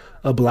have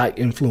a black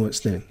influence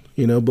then,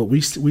 but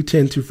we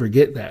tend to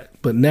forget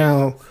that. But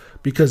now,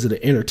 because of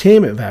the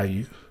entertainment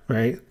value,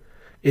 right,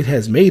 it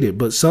has made it.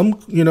 But some,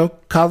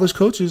 college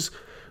coaches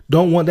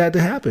don't want that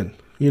to happen.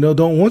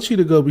 Don't want you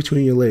to go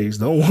between your legs.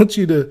 Don't want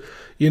you to,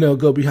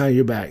 go behind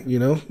your back.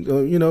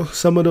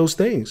 Some of those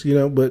things.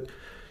 But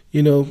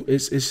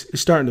it's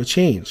starting to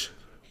change.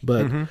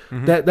 But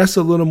that's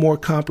a little more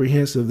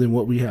comprehensive than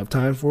what we have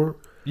time for.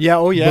 Yeah.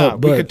 Oh, yeah.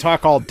 We could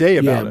talk all day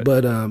about it.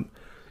 But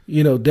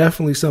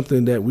definitely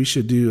something that we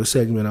should do a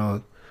segment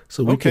on,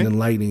 so we can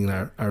enlighten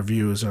our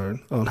viewers on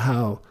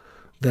how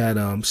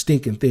that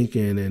stinking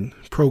thinking and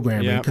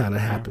programming kind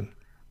of happened.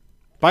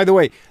 By the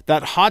way,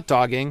 that hot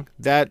dogging,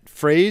 that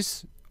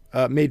phrase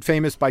made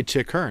famous by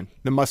Chick Hearn.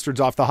 The mustard's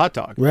off the hot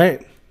dog.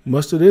 Right.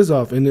 Mustard is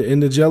off, and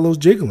the Jell-O's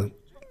jiggling.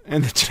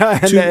 And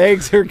the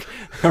eggs are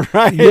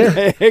right. Yeah.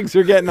 The eggs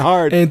are getting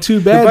hard. And too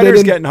bad the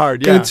butter's getting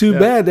hard. Yeah. And too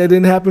bad that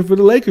didn't happen for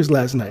the Lakers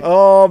last night.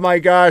 Oh my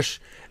gosh!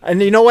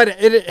 And you know what?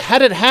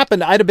 Had it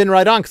happened, I'd have been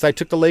right on because I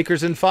took the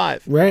Lakers in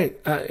 5. Right.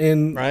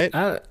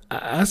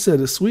 I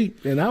said a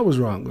sweep, and I was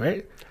wrong.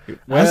 Right.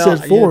 Well, I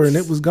said 4, and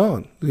it was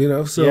gone.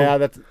 So yeah,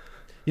 that's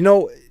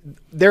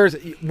there's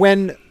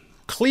when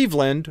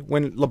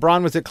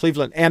LeBron was at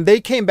Cleveland, and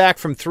they came back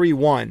from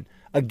 3-1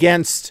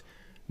 against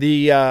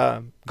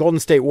the Golden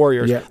State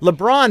Warriors. Yeah.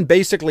 LeBron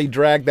basically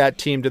dragged that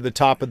team to the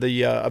top of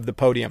the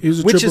podium. He was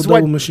a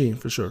triple-double machine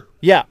for sure.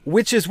 Yeah,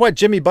 which is what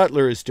Jimmy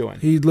Butler is doing.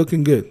 He's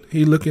looking good.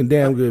 He's looking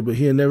damn good, but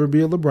he'll never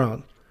be a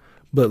LeBron.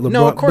 But LeBron,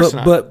 no, of course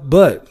not.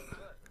 But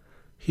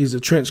he's a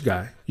trench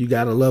guy. You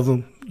gotta love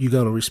him. You're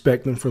gonna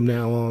respect him from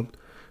now on.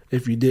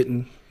 If you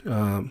didn't,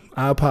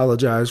 I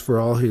apologize for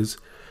all his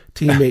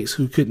teammates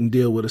who couldn't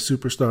deal with a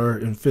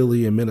superstar in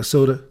Philly and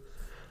Minnesota.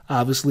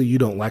 Obviously, you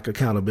don't like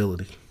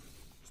accountability,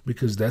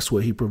 because that's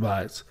what he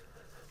provides.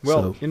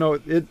 Well,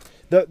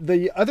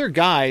 the other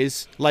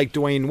guys like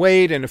Dwayne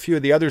Wade and a few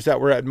of the others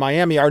that were at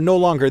Miami are no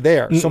longer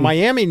there. So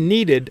Miami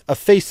needed a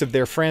face of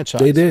their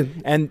franchise. They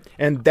did. And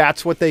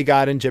that's what they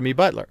got in Jimmy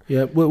Butler.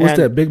 Yeah, what's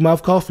that? Big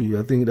Mouth Coffee.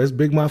 I think that's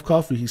Big Mouth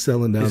Coffee he's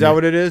selling down there. Is that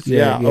what it is?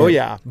 Yeah. Oh,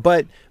 yeah.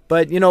 But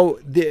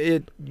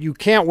you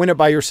can't win it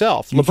by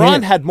yourself.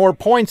 LeBron had more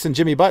points than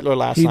Jimmy Butler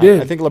last night.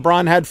 Did. I think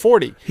LeBron had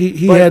 40.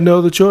 He had no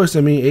other choice.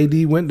 I mean,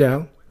 AD went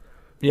down.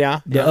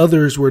 Yeah. The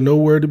others were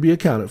nowhere to be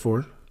accounted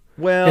for.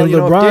 Well, and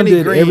LeBron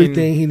did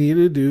everything he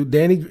needed to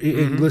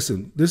do.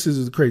 Listen, this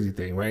is the crazy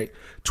thing, right?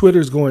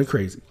 Twitter's going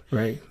crazy,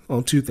 right,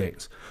 on 2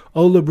 things.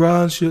 Oh,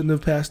 LeBron shouldn't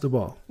have passed the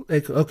ball.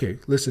 Okay,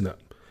 listen up.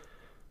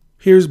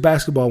 Here's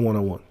basketball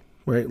 101,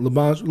 right?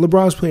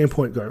 LeBron's playing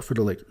point guard for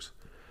the Lakers.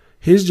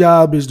 His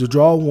job is to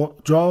draw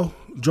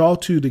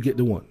 2 to get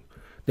to 1.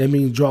 That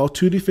means draw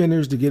 2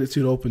 defenders to get it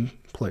to the open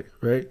play,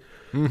 right?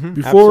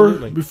 Before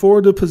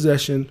the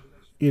possession,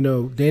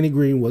 Danny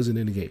Green wasn't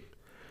in the game.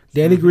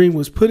 Danny Green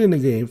was put in the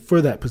game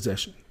for that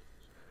possession,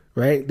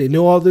 right? They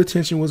knew all the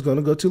attention was going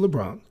to go to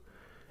LeBron.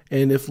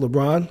 And if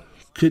LeBron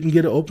couldn't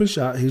get an open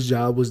shot, his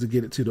job was to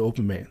get it to the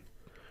open man,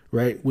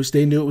 right? Which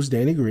they knew it was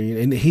Danny Green,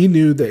 and he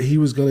knew that he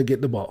was going to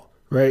get the ball,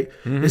 right?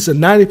 It's a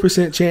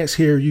 90% chance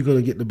here you're going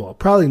to get the ball,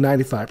 probably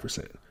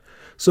 95%.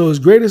 So as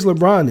great as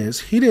LeBron is,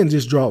 he didn't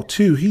just draw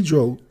 2, he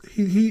drew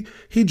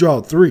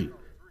 3,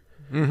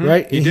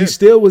 right? And he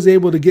still was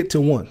able to get to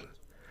 1.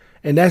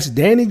 And that's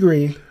Danny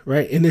Green,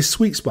 right, in this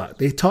sweet spot.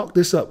 They talked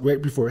this up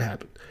right before it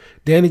happened.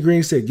 Danny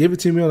Green said, give it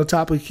to me on the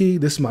top of the key.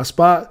 This is my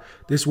spot.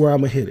 This is where I'm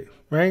going to hit it,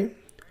 right?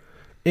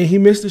 And he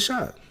missed the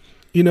shot.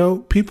 You know,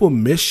 people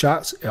miss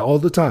shots all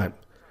the time,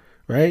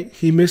 right?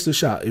 He missed the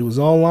shot. It was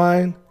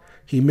online.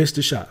 He missed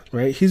the shot,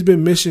 right? He's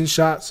been missing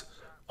shots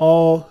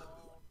all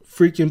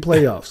freaking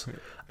playoffs.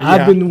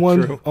 I've been the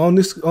one on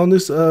this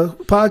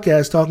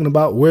podcast talking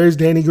about where's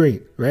Danny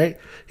Green, right?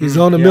 He's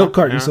on the milk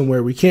carton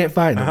somewhere. We can't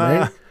find him,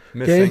 right?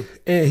 Okay,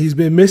 and he's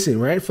been missing,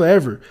 right,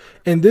 forever.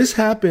 And this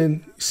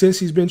happened since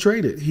he's been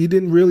traded. He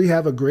didn't really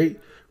have a great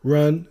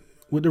run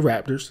with the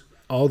Raptors,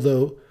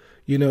 although,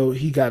 you know,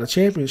 he got a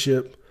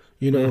championship.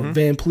 You know,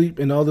 Van Pleep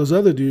and all those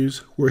other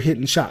dudes were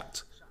hitting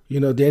shots. You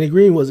know, Danny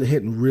Green wasn't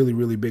hitting really,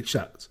 really big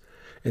shots.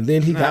 And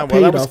then he got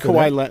paid off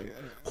Kawhi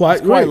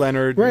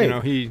Leonard, right. You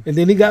know, and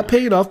then he got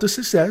paid off the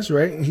success,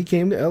 right? And he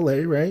came to LA,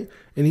 right?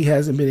 And he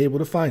hasn't been able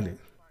to find it.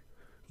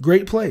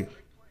 Great play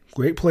by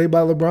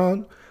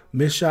LeBron.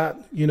 Missed shot,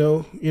 you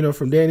know,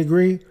 from Danny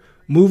Green.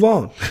 Move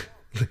on.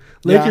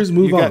 Lakers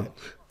move on.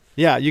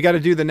 You got to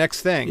do the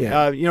next thing.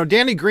 Yeah. You know,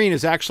 Danny Green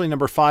is actually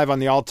number 5 on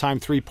the all-time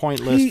three-point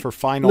list for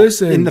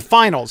finals. In the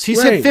finals,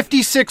 he's hit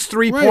 56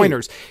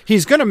 three-pointers. Right.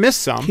 He's going to miss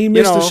some. He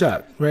missed a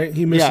shot, right?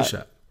 He missed a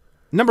shot.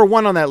 Number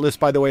 1 on that list,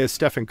 by the way, is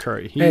Stephen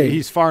Curry.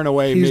 He's far and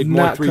away made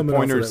more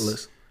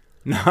three-pointers.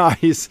 No,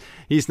 he's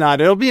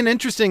not. It'll be an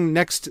interesting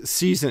next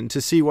season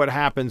to see what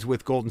happens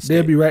with Golden State.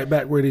 They'll be right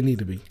back where they need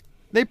to be.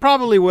 They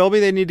probably will be.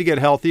 They need to get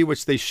healthy,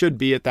 which they should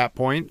be at that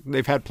point.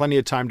 They've had plenty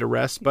of time to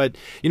rest. But,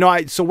 you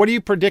know, so what do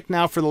you predict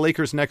now for the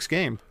Lakers' next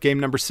game? Game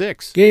number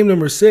 6. Game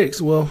number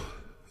 6. Well,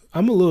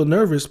 I'm a little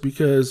nervous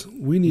because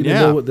we need to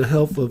know what the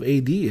health of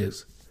AD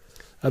is.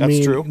 That's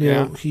true. You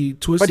know, he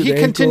twisted the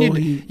ankle.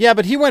 Continued.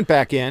 But he went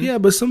back in. Yeah,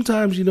 but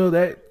sometimes, you know,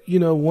 that, you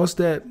know, once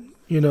that,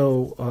 you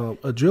know,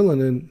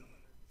 adrenaline,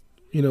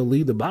 you know,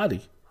 leave the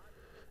body.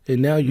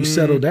 And now you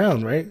settle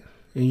down, right?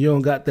 And you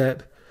don't got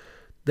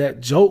that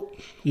jolt,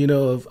 you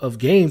know, of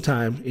game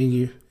time in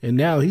you, and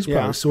now he's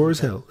probably sore as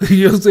hell.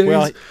 You know what I'm saying?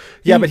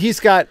 Well, but he's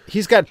got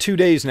 2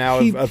 days now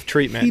of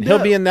treatment. He'll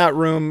be in that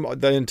room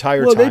the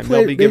entire time.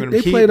 They'll be giving him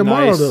heat. They play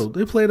tomorrow, ice. though.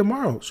 They play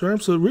tomorrow,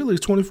 Sherm. So really,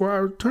 it's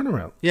 24-hour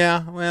turnaround.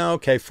 Yeah. Well,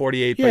 okay,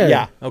 48.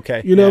 But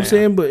okay. You know what I'm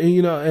saying? But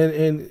you know,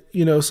 and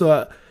you know,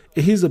 so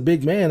he's a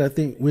big man. I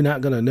think we're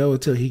not gonna know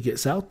until he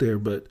gets out there.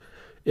 But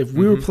if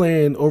we were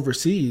playing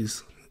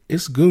overseas,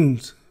 it's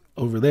goons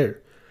over there.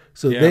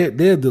 So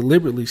they'll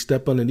deliberately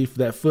step underneath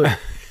that foot,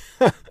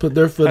 put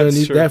their foot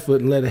underneath that foot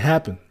and let it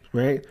happen,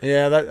 right?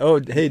 Yeah.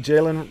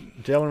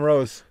 Jalen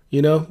Rose.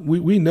 You know,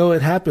 we know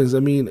it happens. I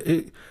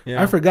mean,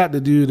 I forgot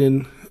the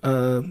dude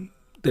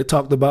that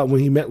talked about when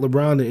he met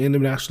LeBron in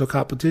international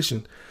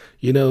competition.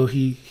 You know,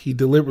 he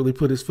deliberately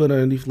put his foot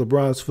underneath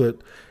LeBron's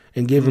foot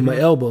and gave him an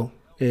elbow,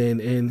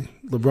 and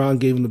LeBron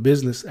gave him the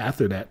business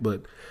after that.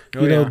 But,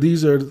 you know,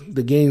 these are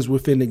the games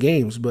within the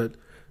games, but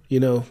you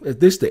know, if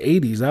this the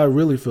 80s, I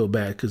really feel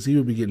bad because he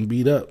would be getting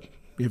beat up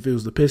if it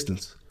was the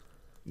Pistons.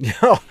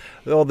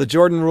 Well, the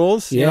Jordan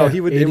rules. Yeah, you know, it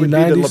would be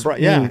the LeBron.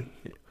 Yeah,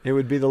 it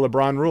would be the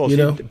LeBron rules. You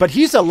know, but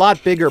he's a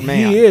lot bigger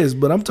man. He is,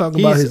 but I'm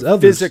talking about his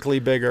others. Physically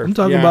bigger. I'm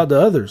talking about the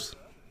others.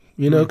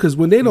 You know, because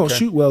when they don't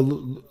shoot well,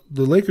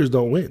 the Lakers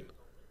don't win.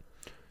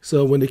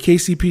 So when the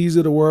KCPs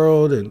of the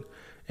world and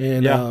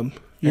you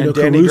know,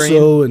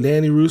 Caruso and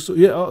Danny Russo,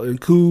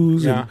 and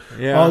Kuz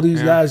and all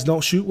these guys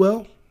don't shoot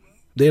well,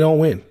 they don't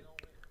win.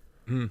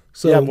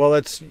 So well,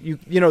 it's you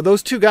know,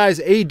 those two guys,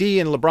 AD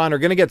and LeBron, are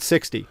going to get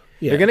 60.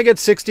 Yeah. They're going to get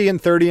 60 and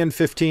 30 and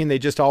 15. They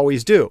just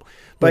always do.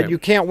 But you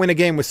can't win a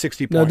game with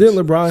 60 points. Now,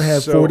 didn't LeBron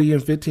have 40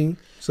 and 15,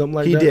 something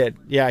like that? He did.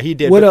 Yeah, he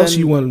did. What else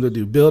you want him to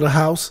do? Build a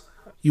house?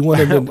 You want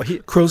him to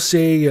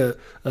crochet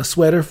a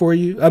sweater for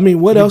you? I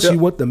mean, what else you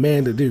want the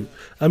man to do?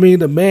 I mean,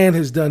 the man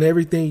has done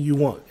everything you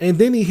want. And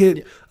then he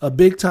hit a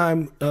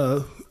big-time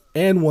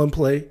and one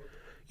play,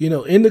 you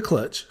know, in the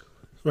clutch.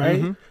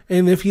 Right.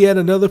 And if he had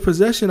another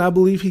possession, I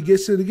believe he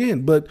gets it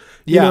again. But,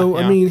 you know,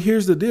 I mean,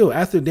 here's the deal.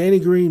 After Danny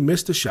Green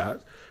missed a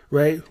shot,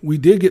 right, we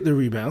did get the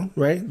rebound,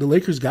 right? The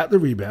Lakers got the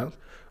rebound.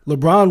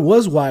 LeBron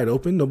was wide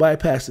open. Nobody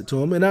passed it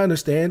to him. And I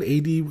understand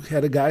AD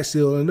had a guy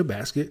still in the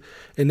basket.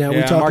 And now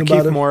we're talking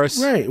about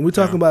Morris. Right. We're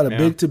talking about a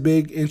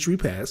big-to-big entry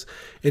pass.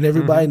 And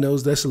everybody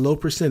knows that's a low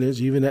percentage,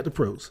 even at the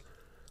pros.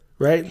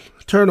 Right?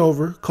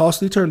 Turnover,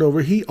 costly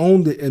turnover. He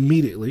owned it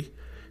immediately.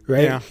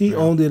 Right? He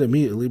owned it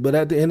immediately. But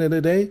at the end of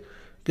the day,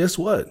 guess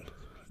what?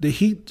 The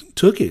Heat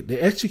took it. They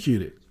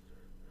executed.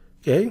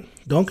 Okay?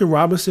 Duncan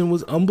Robinson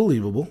was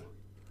unbelievable.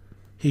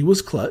 He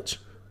was clutch,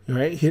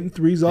 right? Hitting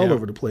threes all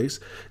over the place.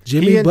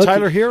 Jimmy and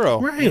Tyler Hero.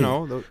 Right. You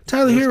know,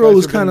 Tyler Hero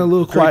was kind of a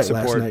little quiet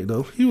last night,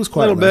 though. He was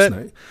quiet last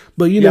night.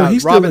 But, you know,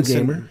 he's still a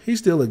gamer. He's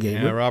still a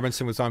gamer. Yeah,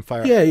 Robinson was on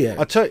fire. Yeah.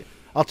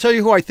 I'll tell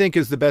you who I think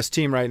is the best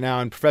team right now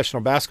in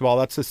professional basketball.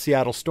 That's the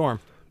Seattle Storm.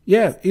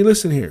 Yeah. Hey,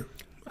 listen here.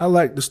 I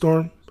like the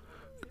Storm.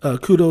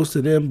 kudos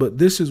to them. But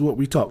this is what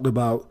we talked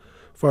about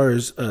as far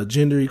as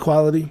gender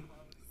equality.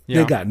 Yeah.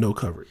 They got no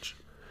coverage.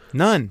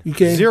 None.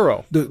 Okay?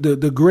 Zero.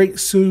 The great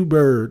Sue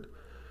Bird,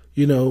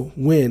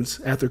 wins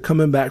after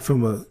coming back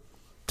from a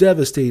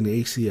devastating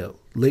ACL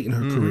late in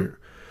her career.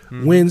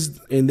 Wins,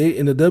 and they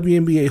in the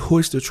WNBA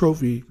hoist the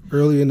trophy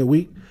early in the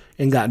week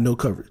and got no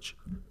coverage.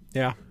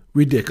 Yeah.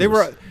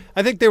 Ridiculous.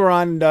 I think they were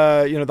on,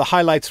 the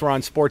highlights were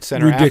on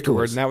SportsCenter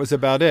afterward, and that was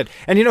about it.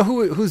 And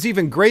who's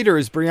even greater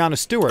is Breanna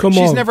Stewart.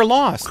 She's never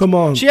lost. Come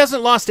on. She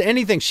hasn't lost to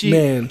anything.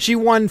 She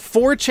won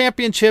 4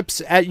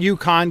 championships at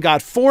UConn,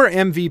 got 4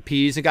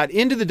 MVPs, and got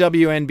into the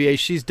WNBA.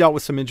 She's dealt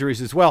with some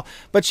injuries as well,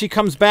 but she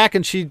comes back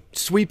and she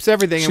sweeps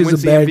everything and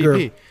wins the MVP.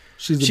 Girl.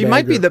 She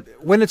might be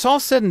when it's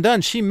all said and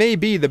done, she may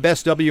be the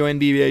best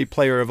WNBA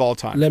player of all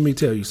time. Let me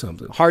tell you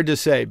something. Hard to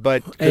say,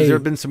 but because there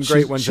have been some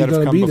great ones that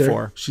have come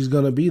before. She's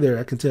going to be there.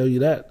 I can tell you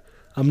that.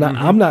 I'm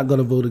not going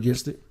to vote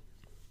against it.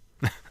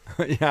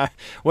 Yeah.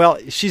 Well,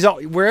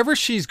 wherever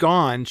she's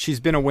gone, she's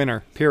been a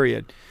winner,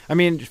 period. I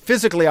mean,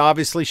 physically,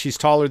 obviously, she's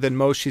taller than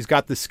most. She's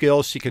got the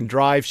skills. She can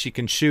drive. She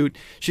can shoot.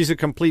 She's a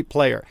complete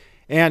player.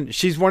 And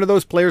she's one of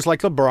those players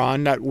like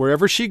LeBron that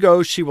wherever she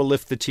goes, she will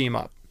lift the team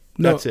up.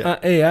 That's it. I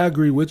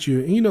agree with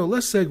you.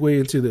 Let's segue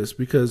into this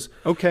because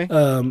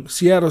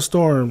Seattle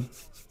Storm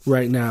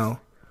right now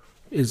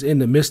is in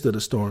the midst of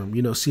the storm.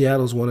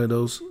 Seattle's one of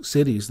those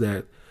cities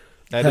that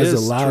has a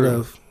lot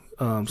of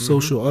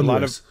social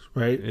unrest,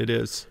 right? It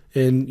is.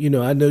 And,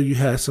 I know you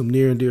had some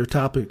near and dear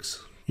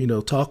topics,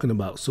 talking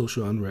about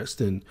social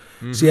unrest. And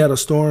Seattle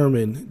Storm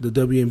and the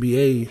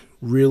WNBA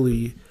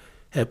really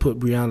had put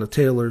Breonna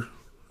Taylor,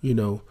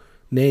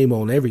 name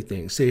on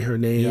everything, say her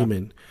name.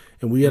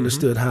 And we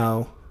understood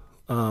how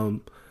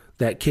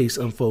that case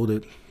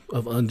unfolded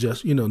of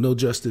no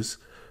justice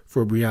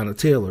for Breonna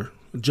Taylor,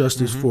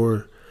 justice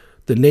for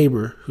the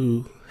neighbor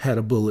who had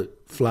a bullet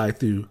fly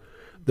through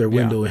their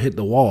window and hit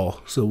the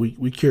wall. So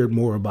we cared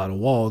more about a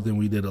wall than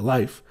we did a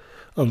life,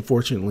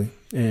 unfortunately.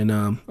 And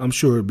I'm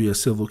sure it'd be a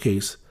civil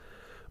case.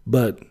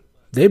 But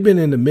they've been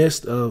in the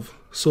midst of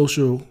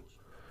social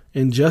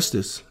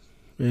injustice.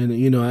 And,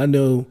 I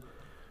know,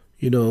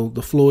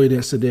 the Floyd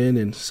incident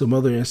and some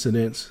other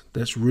incidents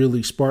that's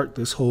really sparked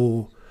this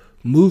whole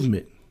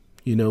movement,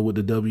 with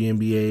the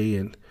WNBA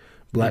and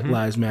Black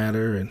Lives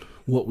Matter and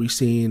what we've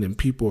seen, and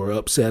people are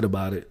upset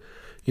about it.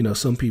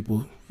 Some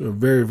people are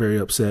very, very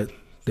upset.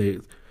 They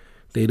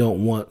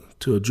don't want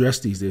to address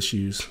these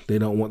issues. They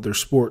don't want their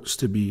sports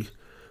to be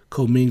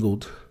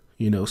commingled,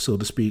 so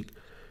to speak,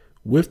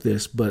 with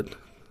this. But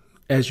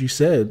as you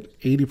said,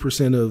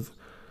 80% of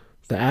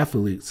the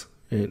athletes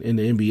in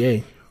the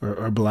NBA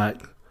are black.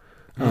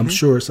 I'm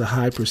sure it's a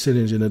high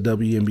percentage in the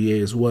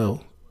WNBA as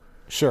well.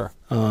 Sure.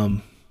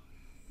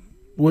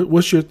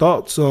 What's your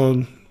thoughts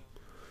on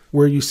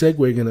where you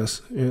segueing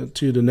us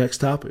to the next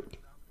topic?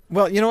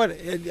 Well, you know what?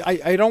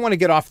 I don't want to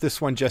get off this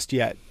one just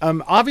yet.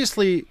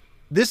 Obviously,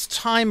 this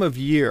time of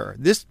year,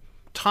 this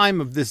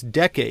time of this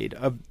decade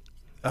of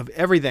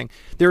everything,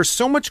 there's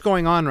so much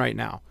going on right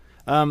now.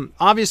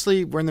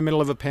 Obviously, we're in the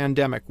middle of a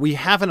pandemic. We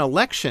have an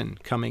election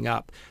coming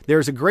up.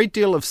 There's a great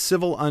deal of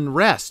civil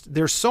unrest.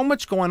 There's so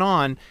much going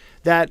on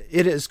that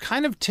it has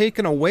kind of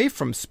taken away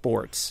from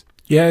sports.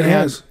 Yeah, it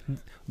has.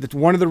 That's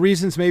one of the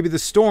reasons maybe the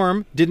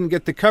Storm didn't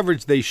get the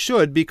coverage they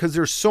should, because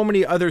there's so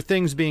many other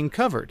things being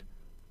covered.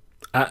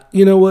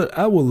 You know what?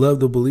 I would love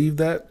to believe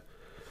that,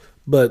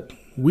 but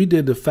we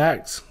did the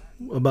facts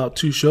about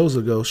 2 shows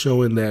ago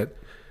showing that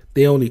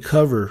they only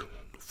cover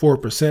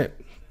 4%.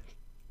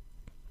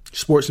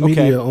 Sports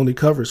media only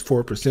covers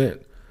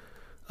 4%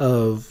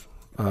 of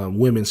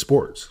women's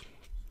sports.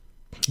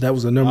 That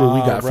was a number we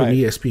got from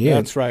ESPN.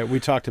 That's right. We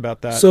talked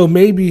about that. So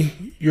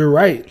maybe you're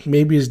right.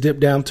 Maybe it's dipped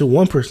down to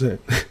 1%,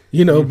 but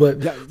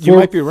you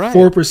might be right.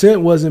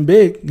 4% wasn't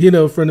big,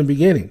 from the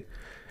beginning.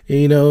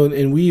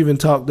 And we even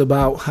talked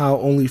about how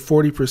only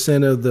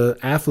 40% of the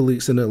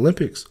athletes in the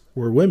Olympics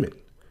were women,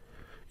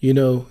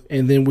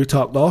 and then we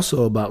talked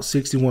also about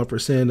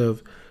 61%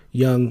 of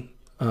young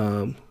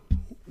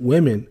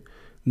women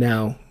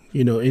now,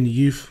 in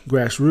youth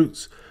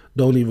grassroots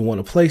don't even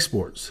want to play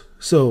sports.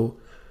 So,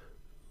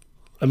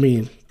 I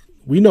mean,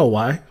 we know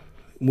why.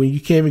 When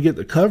you can't even get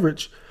the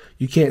coverage,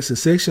 you can't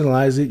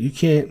sensationalize it. You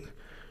can't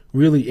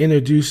really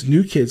introduce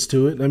new kids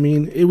to it. I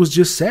mean, it was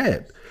just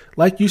sad.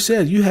 Like you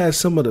said, you had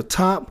some of the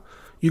top.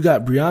 You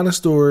got Breanna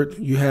Stewart.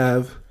 You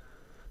have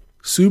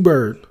Sue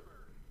Bird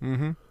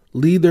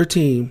lead their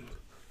team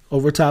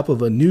over top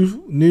of a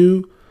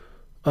new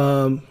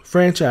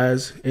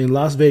franchise in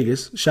Las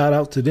Vegas. Shout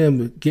out to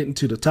them getting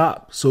to the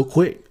top so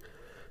quick,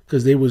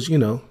 because they was, they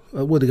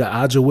got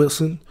Aja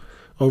Wilson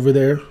over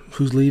there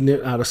who's leading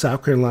it out of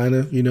South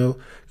Carolina.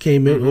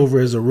 Came in over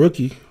as a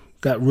rookie,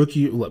 got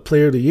rookie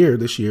player of the year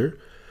this year,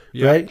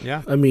 right?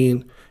 Yeah. I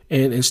mean,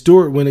 and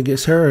Stewart went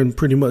against her and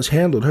pretty much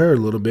handled her a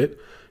little bit,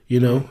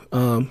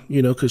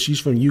 because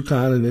she's from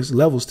UConn and there's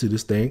levels to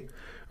this thing,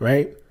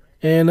 right?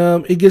 And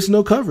it gets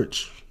no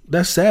coverage.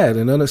 That's sad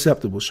and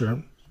unacceptable,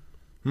 Sherm.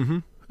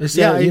 It's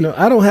sad.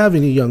 I don't have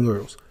any young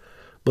girls,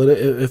 but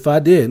if I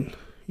did,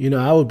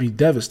 I would be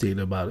devastated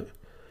about it.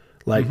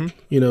 Like,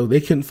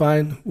 they couldn't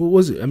find, what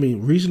was it? I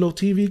mean, regional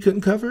TV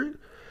couldn't cover it.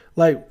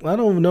 Like, I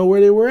don't even know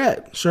where they were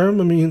at, Sherm.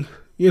 I mean,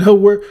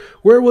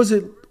 where was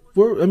it?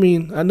 I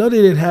mean, I know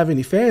they didn't have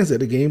any fans at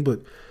the game,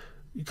 but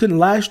you couldn't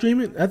live stream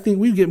it. I think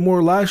we get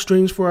more live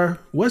streams for our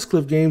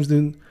Westcliff games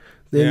than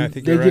they're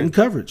getting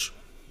coverage.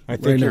 I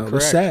think you're correct.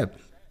 It's sad.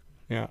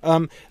 Yeah.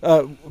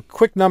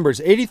 Quick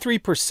numbers: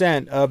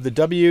 83% of the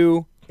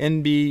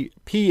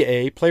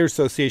WNBPA Players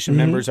Association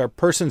members are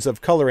persons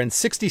of color, and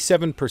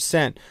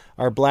 67%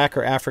 are Black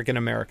or African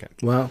American.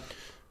 Wow.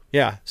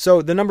 Yeah.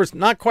 So the number's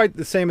not quite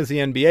the same as the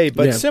NBA,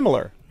 but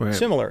similar. Right.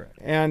 Similar.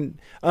 And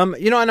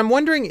and I'm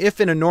wondering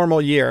if in a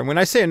normal year, and when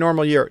I say a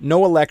normal year,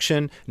 no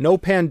election, no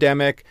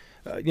pandemic.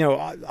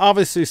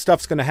 Obviously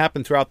stuff's going to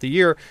happen throughout the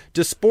year.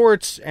 Do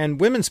sports,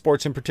 and women's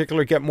sports in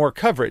particular, get more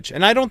coverage?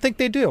 And I don't think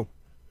they do.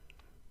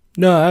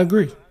 No, I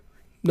agree.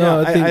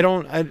 No,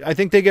 yeah, I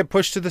think they get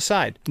pushed to the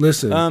side.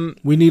 Listen,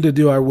 we need to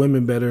do our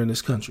women better in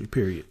this country,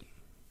 period.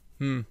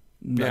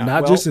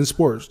 Not just in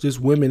sports, just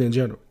women in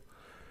general.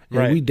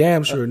 And we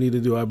damn sure need to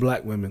do our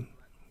black women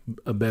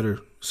a better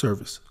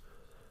service.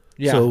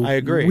 Yeah, so I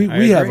agree.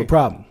 We have a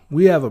problem.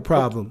 We have a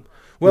problem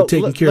with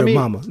taking care of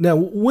mama. Now,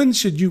 when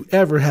should you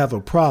ever have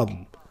a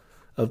problem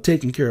of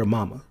taking care of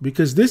mama?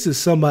 Because this is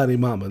somebody's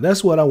mama.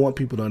 That's what I want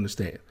people to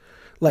understand.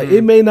 Like,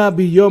 it may not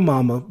be your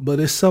mama, but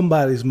it's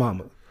somebody's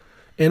mama.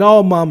 And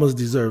all mamas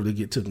deserve to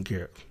get taken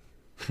care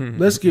of.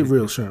 Let's get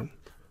real, Sherm.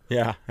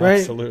 Yeah, right?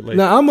 Absolutely.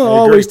 Now, I'm going to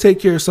always take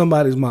care of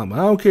somebody's mama. I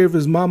don't care if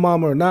it's my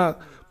mama or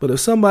not, but if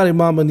somebody's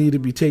mama need to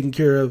be taken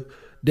care of,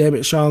 damn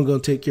it, Sean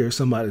going to take care of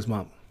somebody's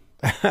mama.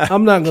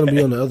 I'm not going to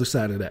be on the other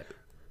side of that.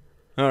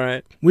 All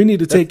right. We need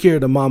to take care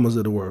of the mamas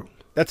of the world.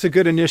 That's a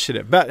good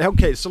initiative. But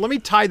okay, so let me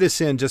tie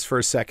this in just for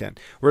a second.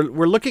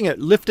 We're looking at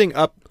lifting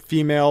up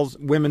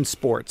women's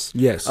sports.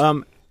 Yes.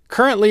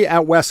 Currently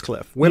at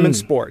Westcliff, women's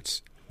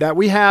sports that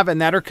we have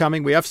and that are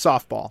coming. We have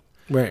softball.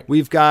 Right.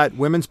 We've got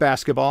women's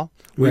basketball.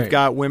 We've Right.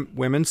 got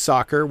women's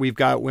soccer. We've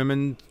got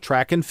women's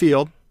track and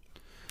field.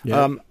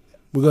 Yeah.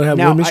 We're going to have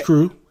now, women's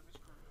crew.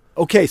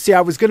 Okay, see, I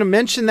was going to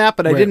mention that,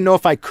 but I Right. didn't know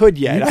if I could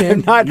yet.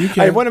 You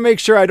can. I want to make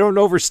sure I don't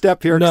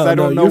overstep here because I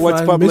don't know what's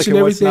fine. public Mention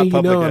and what's not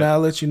everything public. and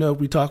I'll let you know if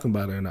we're talking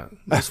about it or not.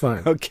 That's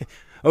fine.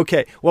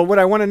 Okay. Well, what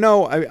I want to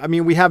know, I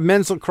mean, we have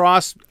men's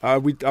lacrosse. Are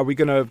we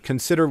going to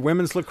consider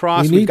women's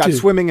lacrosse? We've got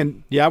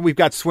swimming we've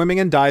got swimming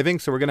and diving,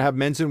 so we're going to have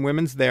men's and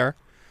women's there.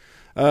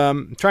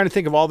 I'm trying to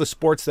think of all the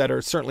sports that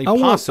are certainly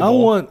possible. I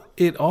want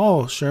it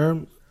all,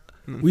 Sherm.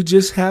 We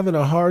just having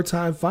a hard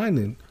time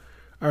finding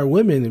our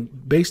women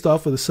based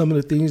off of some of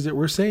the things that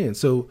we're saying.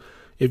 So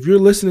if you're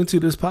listening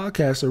to this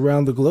podcast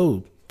around the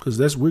globe,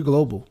 because we're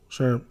global,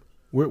 Sherm,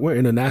 we're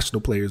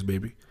international players,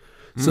 baby.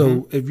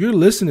 So if you're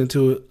listening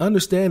to it,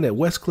 understand that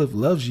Westcliff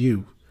loves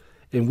you,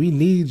 and we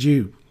need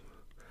you,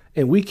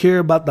 and we care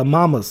about the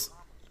mamas,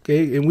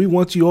 okay? And we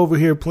want you over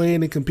here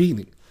playing and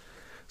competing.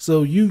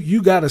 So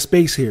you got a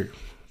space here,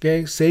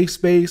 okay? Safe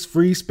space,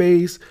 free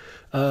space,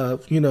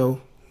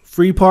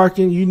 free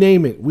parking, you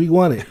name it. We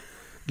want it.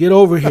 Get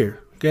over here,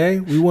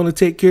 okay? We want to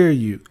take care of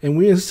you. And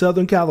we're in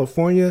Southern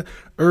California,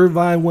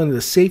 Irvine, one of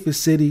the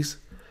safest cities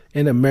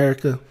in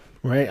America,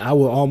 right? I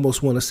would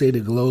almost want to say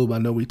the globe. I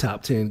know we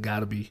top 10,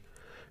 gotta be.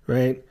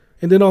 Right?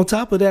 And then on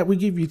top of that, we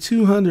give you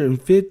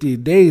 250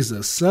 days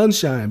of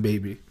sunshine,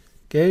 baby.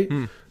 Okay?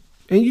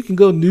 And you can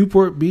go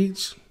Newport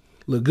Beach,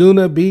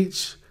 Laguna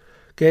Beach,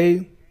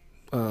 okay?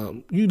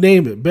 You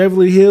name it.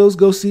 Beverly Hills,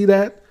 go see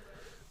that.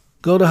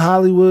 Go to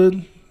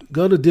Hollywood,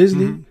 go to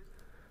Disney.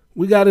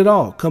 We got it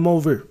all. Come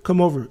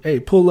over.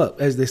 Hey, pull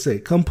up, as they say.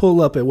 Come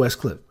pull up at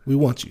Westcliff. We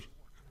want you.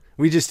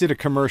 We just did a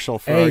commercial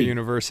for our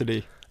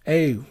university.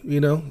 Hey, we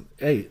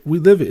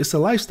live it. It's a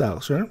lifestyle,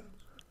 sure.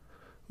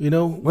 It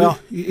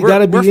we're got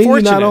to be in fortunate.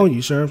 you, not on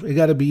you, Sherm. It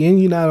got to be in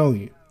you, not on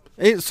you.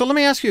 Hey, so let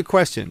me ask you a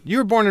question. You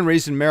were born and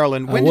raised in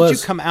Maryland. When did you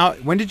come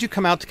out? When did you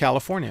come out to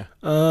California?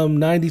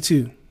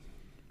 92.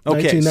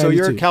 Okay, so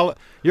you're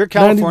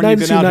California. You've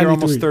been out here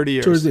almost 30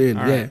 years. Towards the end,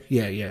 right.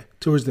 yeah.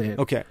 Towards the end.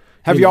 Okay.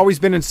 Have you always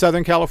been in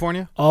Southern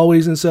California?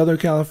 Always in Southern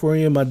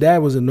California. My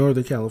dad was in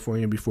Northern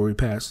California before he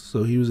passed,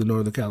 so he was in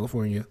Northern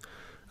California.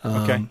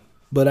 Okay.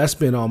 But I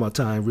spent all my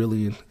time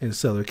really in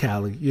Southern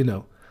Cali,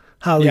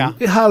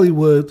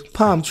 Hollywood,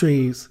 palm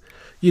trees,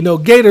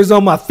 gators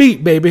on my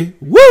feet, baby.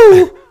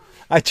 Woo!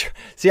 I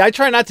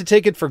try not to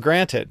take it for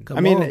granted.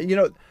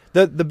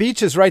 The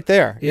beach is right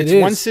there. It's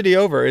one city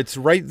over. It's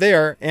right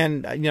there,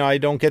 and I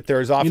don't get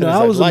there as often as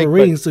I was I'd like. a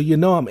Marine, so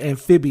I'm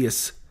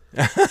amphibious.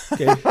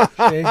 Okay.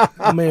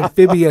 I'm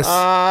amphibious.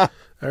 All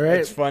right.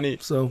 It's funny.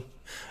 So,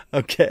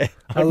 okay.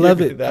 I love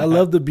it. I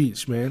love the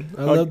beach, man.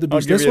 I love the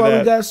beach. That's why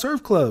we got a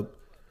surf club.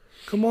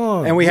 Come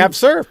on. And we have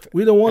surf.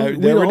 We're the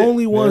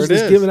only ones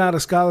that's giving out a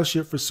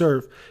scholarship for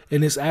surf,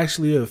 and it's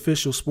actually an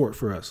official sport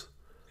for us.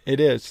 It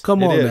is.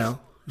 Come on now.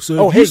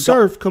 So if you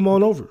surf, come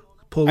on over.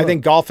 I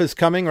think golf is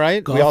coming,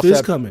 right? Golf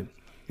is coming.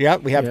 Yeah,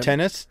 we have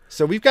tennis.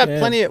 So we've got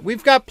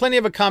plenty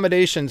of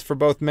accommodations for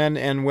both men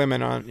and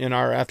women in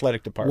our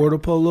athletic department. Water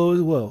polo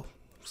as well.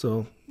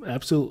 So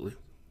absolutely.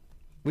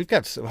 We've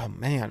got, oh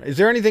man, is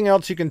there anything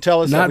else you can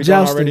tell us that Not we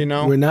jousting. don't already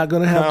know? We're not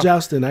going to have No.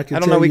 jousting. I can I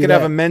don't tell know. We you could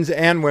that. have a men's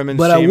and women's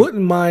But team. I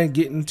wouldn't mind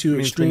getting to Means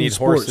we extreme need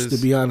sports, horses.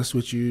 to be honest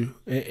with you,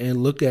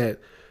 and look at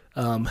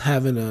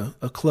having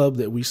a club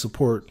that we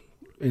support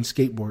in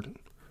skateboarding.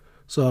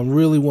 So I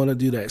really want to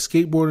do that.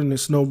 Skateboarding and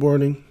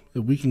snowboarding,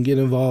 if we can get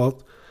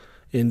involved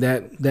in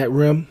that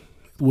realm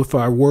with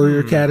our Warrior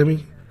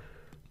Academy,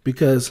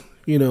 because,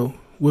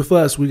 with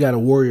us, we got a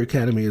Warrior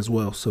Academy as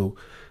well. So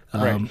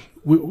Right.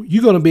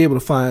 you're going to be able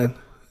to find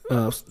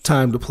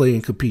time to play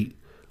and compete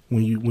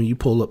when you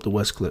pull up to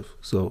West Cliff.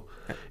 So,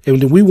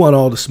 and then we want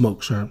all the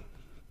smoke, Sherm.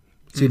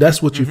 See,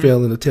 that's what you're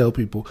failing to tell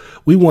people.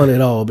 We want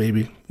it all,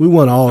 baby. We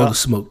want all the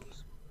smoke.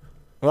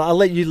 Well, I'll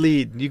let you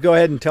lead. You go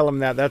ahead and tell them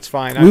that. That's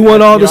fine. We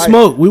want all the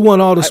smoke. We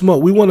want all the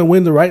smoke. We want to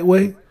win the right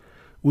way.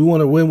 We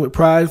want to win with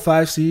pride,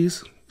 5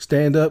 C's,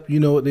 stand up, you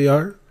know what they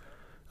are.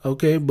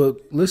 Okay, but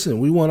listen,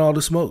 we want all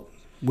the smoke.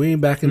 We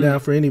ain't backing down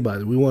for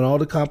anybody. We want all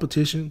the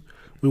competition.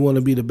 We want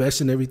to be the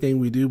best in everything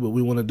we do, but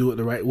we want to do it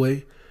the right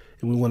way,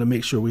 and we want to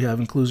make sure we have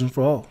inclusion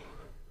for all.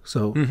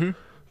 So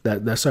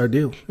that's our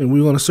deal. And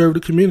we want to serve the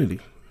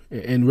community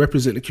and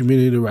represent the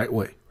community the right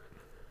way.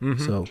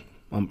 So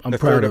I'm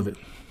proud of it.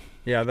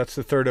 Yeah, that's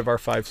the third of our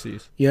 5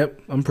 C's.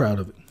 Yep, I'm proud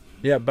of it.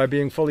 Yeah, by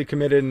being fully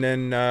committed, and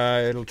then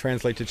it'll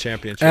translate to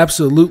championship.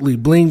 Absolutely.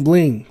 Bling,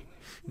 bling.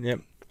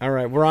 Yep. All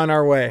right, we're on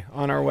our way.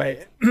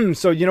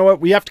 So you know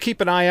what? We have to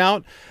keep an eye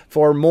out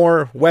for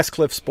more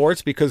Westcliff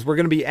sports because we're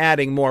going to be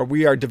adding more.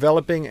 We are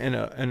developing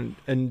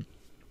an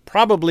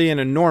probably an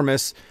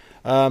enormous,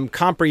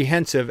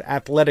 comprehensive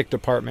athletic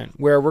department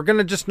where we're going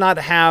to just not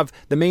have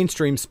the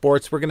mainstream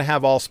sports. We're going to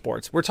have all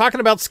sports. We're talking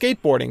about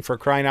skateboarding, for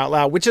crying out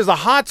loud, which is a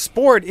hot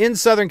sport in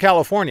Southern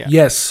California.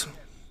 Yes.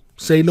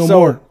 Say no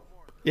more.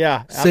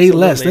 Yeah. Say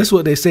less. absolutely. That's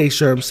what they say,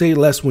 Sherm. Say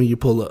less when you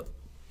pull up.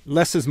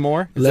 Less is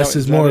more. Less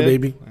is more, it?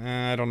 baby.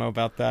 I don't know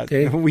about that.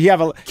 Okay. We have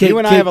you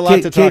and I have a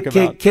lot to talk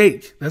about.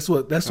 Cake. That's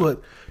what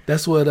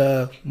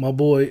my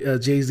boy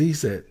Jay-Z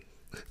said.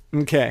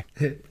 Okay.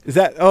 Is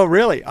that? Oh,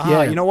 really?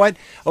 Yeah. You know what?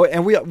 Oh,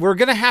 and we're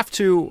gonna have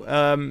to.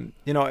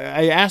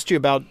 I asked you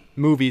about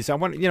movies. I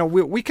want.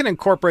 We can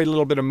incorporate a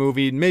little bit of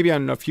movie, maybe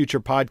on a future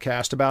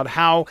podcast about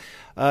how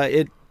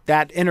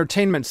that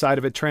entertainment side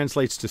of it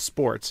translates to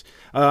sports.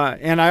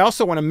 And I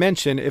also want to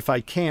mention, if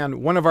I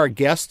can, one of our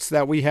guests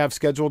that we have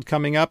scheduled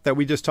coming up that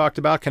we just talked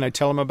about. Can I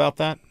tell them about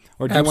that?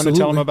 Or do you want to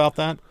tell them about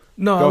that?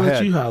 No, Go I'll ahead.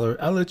 let you holler.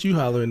 I'll let you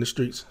holler in the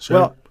streets. Sherm.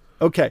 Well,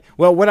 okay.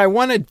 Well, what I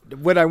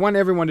want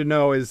everyone to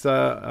know is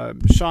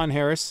Sean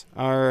Harris,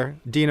 our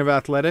Dean of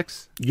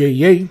Athletics,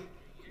 yay.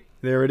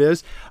 there it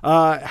is,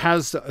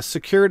 has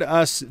secured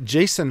us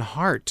Jason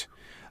Hart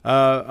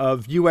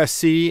of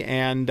USC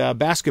and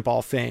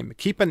basketball fame.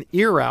 Keep an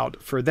ear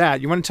out for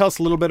that. You want to tell us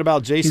a little bit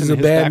about Jason He's and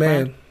a his bad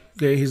background? man.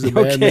 Okay, he's a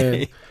bad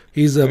man.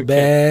 He's a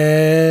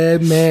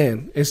bad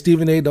man. And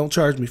Stephen A. don't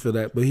charge me for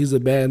that, but he's a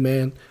bad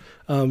man.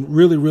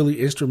 Really,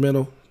 really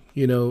instrumental,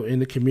 in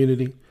the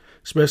community,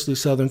 especially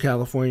Southern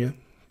California.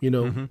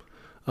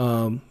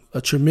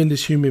 A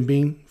tremendous human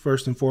being,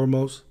 first and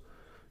foremost.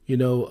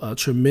 A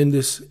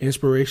tremendous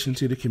inspiration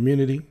to the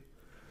community.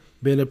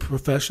 Been a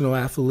professional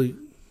athlete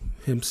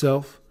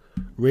himself,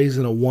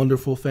 raising a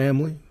wonderful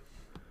family.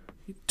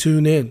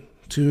 Tune in.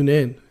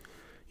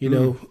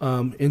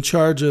 In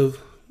charge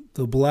of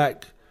the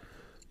Black,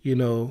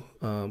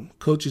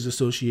 Coaches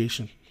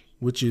Association,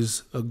 which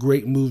is a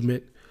great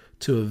movement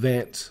to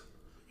advance,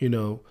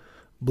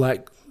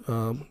 Black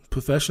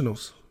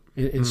professionals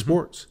in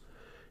sports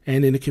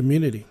and in the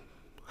community.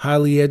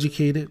 Highly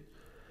educated,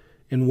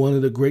 and one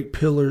of the great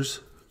pillars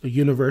of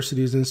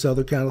universities in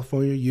Southern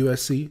California,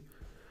 USC.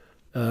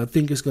 I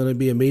think it's going to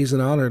be an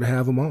amazing honor to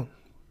have him on.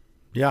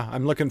 Yeah,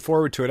 I'm looking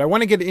forward to it. I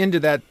want to get into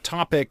that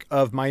topic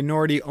of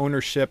minority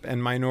ownership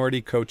and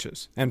minority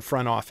coaches and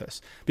front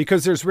office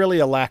because there's really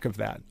a lack of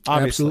that,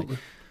 obviously. Absolutely.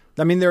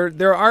 I mean,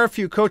 there are a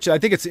few coaches. I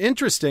think it's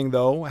interesting,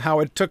 though, how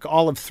it took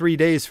all of 3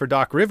 days for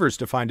Doc Rivers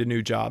to find a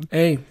new job.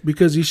 Hey,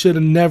 because he should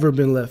have never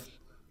been left.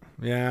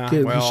 Yeah, He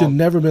should have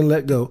never been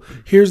let go.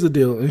 Here's the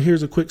deal, and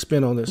here's a quick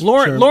spin on this.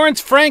 Lawrence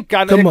Frank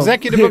got an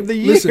executive of the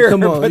year, Listen,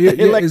 come on. but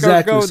they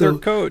let go their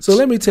coach. So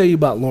let me tell you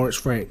about Lawrence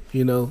Frank.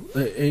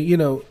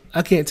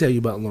 I can't tell you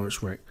about Lawrence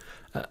Frank.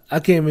 I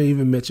can't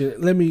even mention it.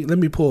 Let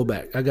me pull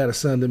back. I got a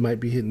son that might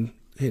be hitting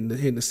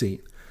the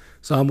scene,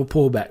 so I'm gonna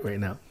pull back right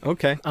now.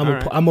 Okay, I'm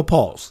gonna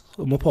pause.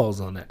 I'm gonna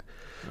pause on that.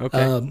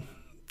 Okay,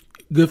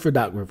 good for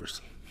Doc Rivers.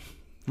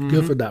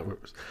 Good for Doc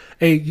Rivers.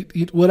 Hey,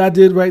 what I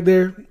did right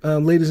there,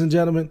 ladies and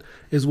gentlemen,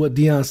 is what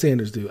Deion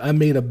Sanders do. I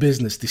made a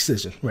business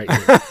decision right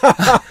there.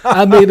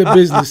 I made a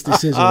business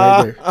decision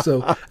right there.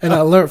 So, and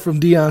I learned from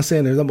Deion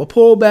Sanders. I'm going to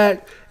pull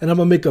back, and I'm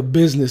going to make a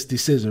business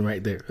decision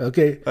right there.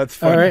 Okay? That's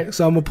funny. All right?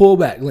 So I'm going to pull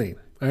back, Lane.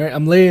 All right?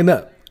 I'm laying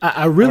up.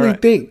 I really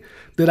think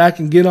that I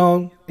can get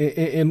on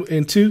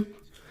in 2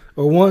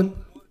 or 1,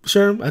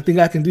 Sherm. I think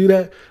I can do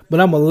that, but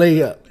I'm going to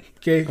lay up.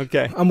 Okay?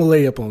 Okay. I'm going to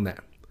lay up on that.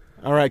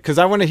 All right, because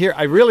I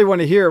really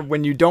want to hear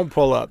when you don't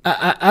pull up.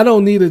 I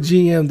don't need a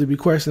GM to be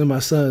questioning my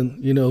son,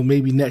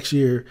 maybe next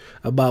year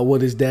about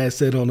what his dad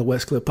said on the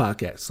West Cliff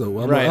podcast. So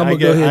I'm going to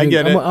go ahead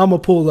and I'm going to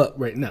pull up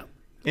right now.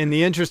 In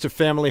the interest of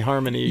family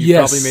harmony, you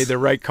probably made the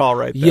right call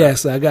right there.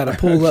 Yes, I got to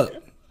pull up.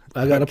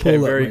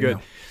 Very good.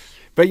 Now.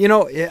 But,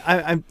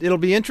 it'll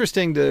be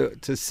interesting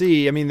to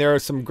see. I mean, there are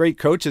some great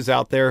coaches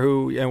out there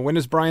who, when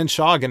is Brian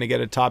Shaw going to get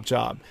a top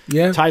job?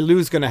 Yeah. Ty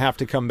Lue's going to have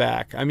to come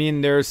back. I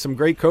mean, there's some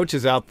great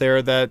coaches out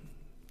there that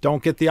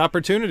don't get the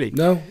opportunity.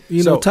 No,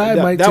 Ty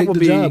might take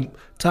the job.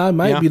 Ty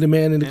might be the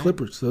man in the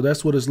Clippers, so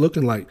that's what it's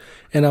looking like.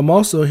 And I'm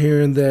also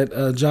hearing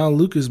that John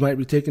Lucas might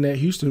be taking that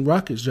Houston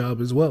Rockets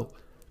job as well.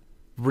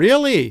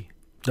 Really?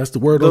 That's the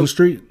word on the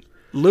street.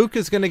 Luke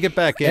is going to get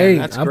back in. Hey,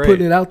 That's I'm great.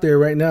 putting it out there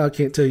right now. I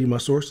can't tell you my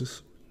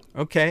sources.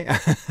 Okay,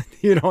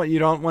 you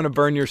don't want to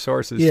burn your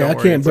sources. Yeah, don't I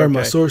worry. can't It's burn okay.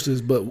 my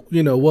sources, but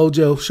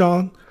Wojo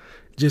Sean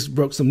just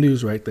broke some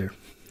news right there.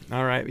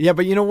 All right, yeah,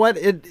 but you know what?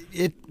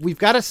 We've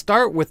got to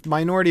start with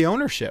minority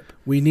ownership.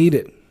 We need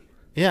it.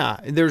 Yeah,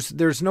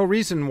 there's no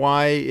reason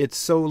why it's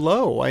so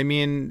low. I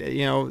mean,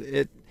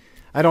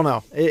 I don't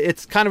know.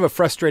 It's kind of a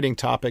frustrating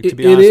topic, to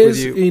be honest with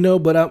you. It is,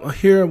 but I'm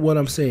hearing what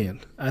I'm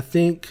saying. I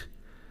think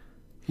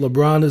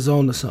LeBron is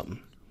on to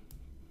something.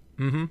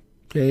 Mm-hmm.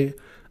 Okay,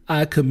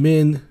 I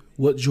commend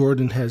what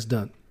Jordan has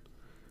done.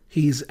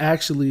 He's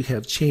actually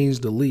have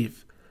changed the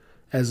leaf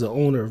as an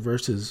owner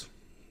versus,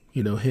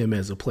 him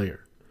as a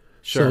player.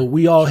 Sure. So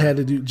we all had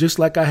to do, just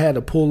like I had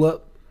to pull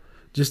up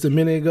just a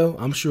minute ago,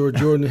 I'm sure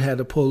Jordan had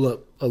to pull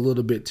up a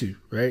little bit too,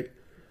 right?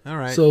 All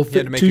right. So he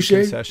had to make a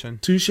concession.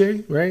 Touche,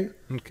 right?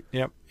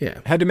 Yep.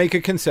 Yeah. Had to make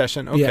a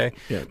concession. Okay.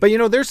 Yeah. But,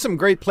 there's some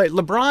great play.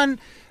 LeBron,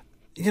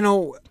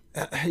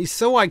 he's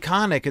so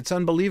iconic. It's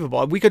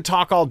unbelievable. We could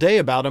talk all day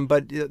about him,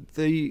 but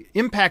the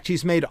impact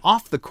he's made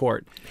off the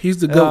court. He's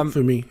the GOAT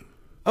for me.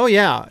 Oh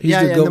yeah, He's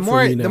the GOAT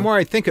for me now. The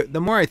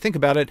more I think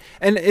about it,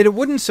 and it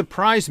wouldn't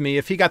surprise me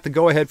if he got the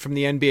go ahead from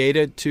the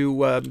NBA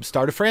to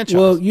start a franchise.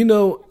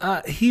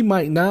 Well, he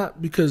might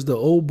not, because the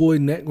Old Boy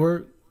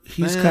Network,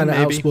 he's kind of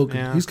outspoken.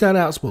 Yeah. He's kind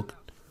of outspoken,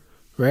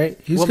 right?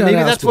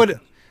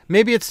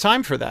 Maybe it's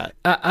time for that.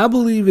 I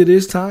believe it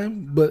is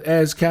time, but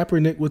as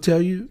Kaepernick will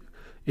tell you,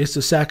 it's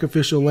a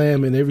sacrificial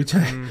lamb, and every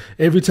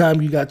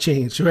time you got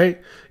change,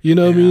 right? You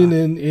know what I mean?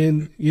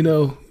 And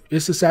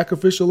it's a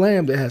sacrificial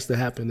lamb that has to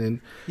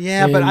happen.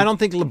 But I don't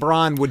think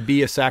LeBron would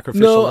be a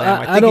sacrificial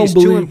lamb. I think he's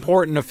too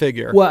important a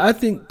figure. Well, I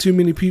think too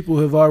many people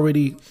have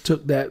already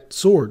took that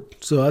sword,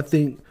 so I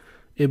think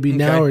it'd be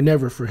now or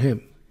never for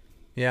him.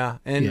 Yeah,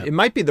 and it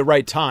might be the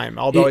right time.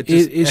 Although it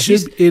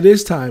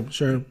is time,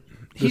 sure.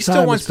 He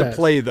still wants to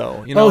play,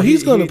 though.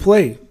 He's going to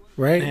play,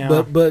 right?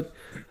 Yeah. But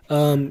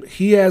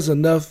he has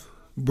enough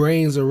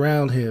brains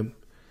around him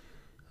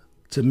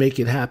to make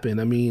it happen.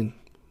 I mean,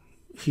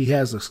 he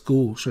has a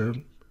school, sure.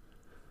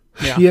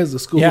 Yeah. He has a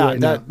school right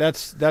now.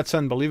 That's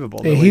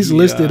unbelievable. And he's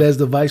listed as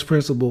the vice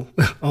principal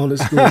on the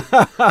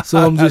school. So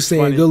I'm just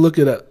saying, funny. go look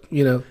it up.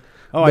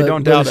 I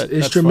don't doubt it.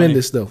 It's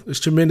tremendous, though. It's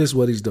tremendous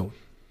what he's doing.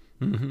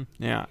 Mm-hmm.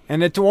 Yeah,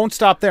 and it won't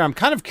stop there. I'm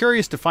kind of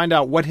curious to find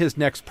out what his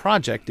next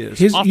project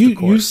is. Off the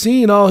court. You've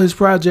seen all his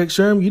projects,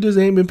 Sherm. You just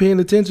ain't been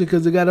paying attention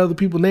because they got other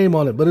people's name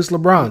on it. But it's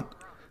LeBron.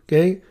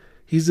 Okay,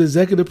 he's the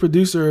executive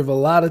producer of a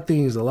lot of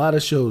things, a lot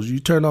of shows. You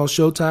turn on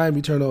Showtime,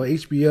 you turn on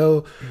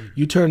HBO,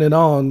 you turn it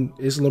on.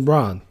 It's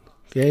LeBron.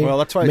 Okay, well,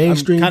 that's why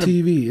mainstream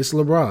TV. It's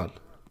LeBron.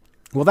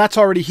 Well, that's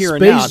already here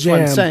Space and now. That's Jam,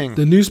 what I'm saying.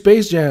 the new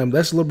Space Jam.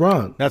 That's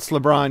LeBron. That's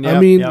LeBron. I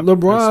mean,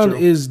 LeBron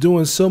is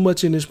doing so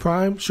much in his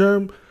prime,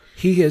 Sherm.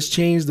 He has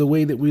changed the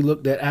way that we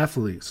looked at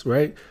athletes,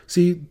 right?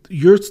 See,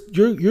 you're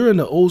in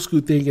the old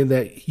school thinking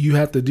that you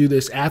have to do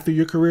this after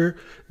your career.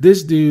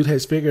 This dude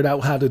has figured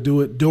out how to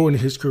do it during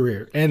his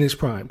career and his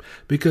prime,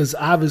 because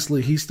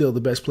obviously he's still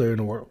the best player in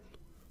the world,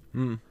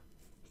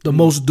 the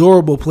most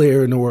durable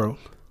player in the world.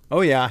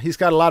 Oh yeah, he's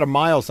got a lot of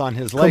miles on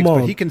his legs,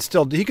 but he can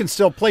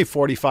still play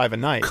 45 a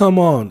night. Come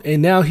on,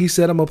 and now he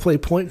said, "I'm gonna play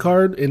point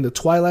guard in the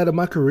twilight of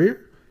my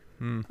career.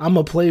 I'm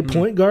gonna play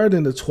point guard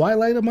in the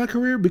twilight of my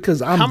career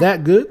because I'm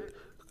that good."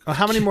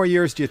 How many more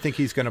years do you think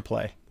he's going to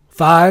play?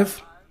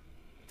 5.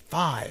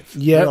 5?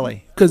 Yeah.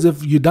 Really? Because if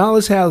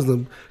Udonis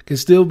Haslem can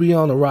still be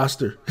on the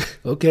roster,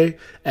 okay,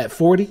 at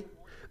 40,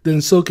 then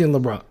so can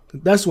LeBron.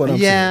 That's what I'm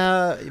saying.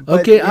 Yeah.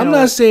 Okay, I'm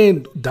not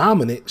saying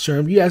dominant,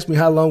 Sherm. You asked me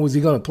how long was he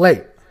going to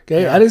play.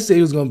 Okay, I didn't say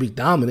he was going to be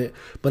dominant,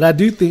 but I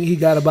do think he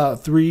got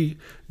about 3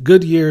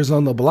 good years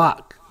on the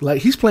block.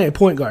 Like, he's playing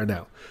point guard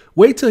now.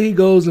 Wait till he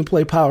goes and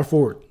play power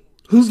forward.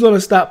 Who's going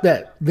to stop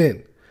that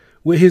then?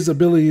 With his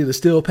ability to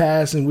still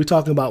pass, and we're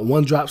talking about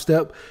one drop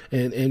step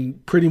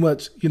and pretty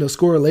much,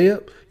 score a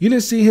layup. You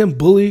didn't see him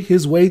bully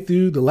his way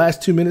through the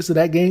last 2 minutes of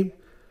that game.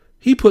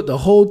 He put the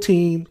whole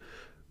team,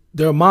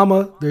 their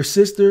mama, their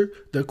sister,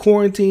 their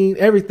quarantine,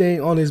 everything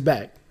on his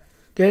back.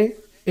 Okay?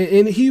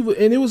 And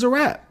it was a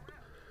wrap.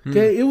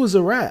 Okay? It was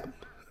a wrap.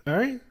 All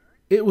right?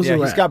 It was a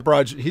wrap.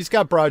 He's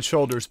got broad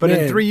shoulders, but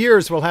Man. in 3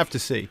 years we'll have to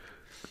see.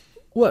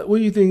 What do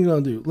you think he's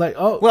going to do? Like,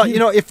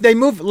 if they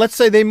move, let's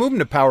say they move him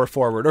to power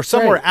forward or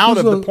somewhere out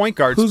of the point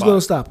guard spot. Who's going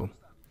to stop him?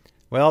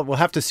 Well, we'll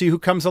have to see who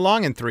comes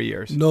along in 3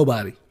 years.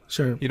 Nobody.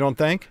 Sure. You don't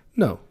think?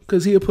 No,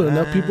 because he'll put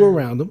enough people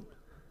around him.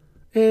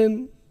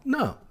 And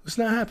no, it's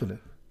not happening.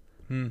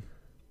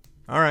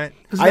 All right.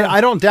 I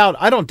don't doubt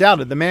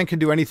it. The man can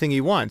do anything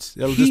he wants.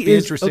 It'll just be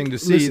interesting to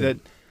see listen, that.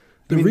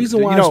 The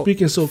reason why I'm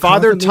speaking so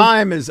Father confidently,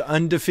 Time is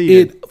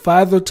undefeated.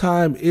 Father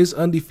Time is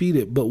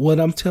undefeated. But what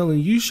I'm telling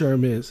you,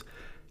 Sherm, is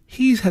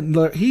he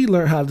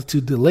learned how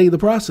to delay the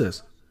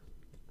process.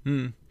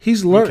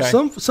 He's learned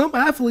some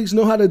athletes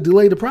know how to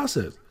delay the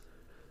process.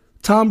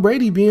 Tom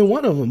Brady being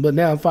one of them, but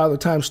now Father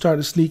Time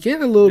starting to sneak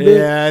in a little bit.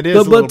 Yeah, it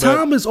is. But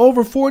Tom is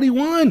over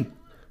 41.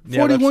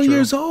 41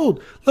 years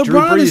old.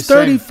 LeBron is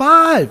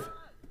 35.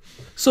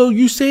 So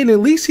you saying at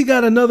least he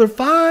got another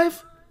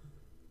 5?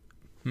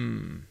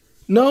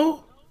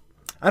 No.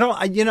 I don't.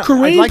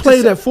 Kareem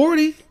played at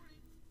 40.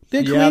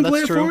 Did Kareem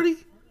play at 40?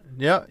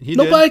 Yeah, he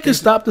Nobody did. can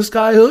stop the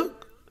sky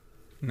hook.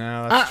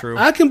 No, that's true.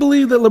 I can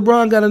believe that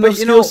LeBron got enough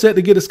skill set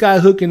to get a sky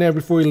hook in there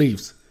before he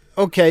leaves.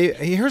 Okay,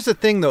 here's the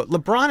thing, though.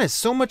 LeBron is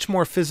so much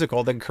more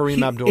physical than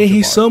Kareem Abdul-Jabbar. And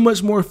he's so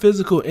much more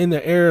physical in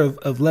the era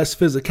of less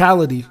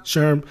physicality,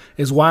 Sherm,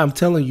 is why I'm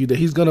telling you that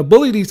he's going to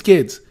bully these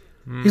kids.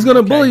 He's going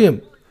to bully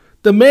him.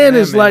 The man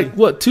is like,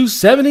 what,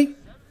 270? 6'9"?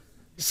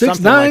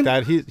 Something like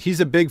that. He's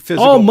a big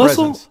physical all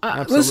muscle.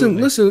 presence.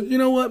 Listen, you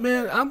know what,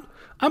 man?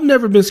 I've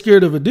never been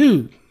scared of a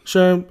dude,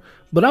 Sherm,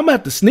 but I'm going to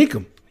have to sneak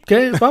him.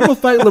 Okay, if I'm gonna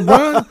fight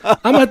LeBron, I'm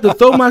gonna have to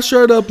throw my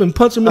shirt up and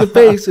punch him in the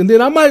face, and then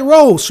I might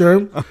roll,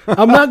 Sherm.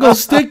 I'm not gonna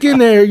stick in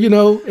there,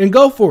 and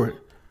go for it.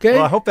 Okay.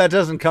 Well, I hope that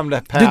doesn't come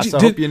to pass. I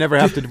hope you never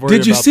have to worry about that.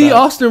 Did you see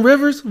Austin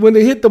Rivers when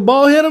they hit the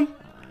ball, hit him?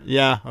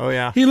 Yeah. Oh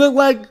yeah. He looked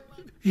like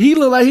he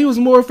was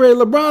more afraid of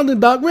LeBron than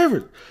Doc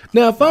Rivers.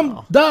 Now, if I'm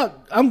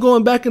Doc, I'm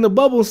going back in the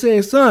bubble and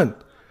saying, son,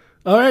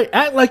 all right,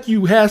 act like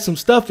you had some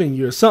stuff in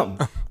you or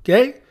something,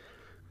 okay?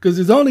 Because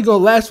it's only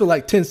gonna last for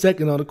like 10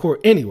 seconds on the court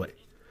anyway.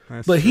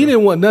 But he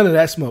didn't want none of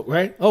that smoke,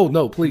 right? Oh,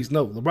 no, please,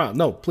 no. LeBron,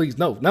 no, please,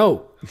 no.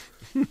 No,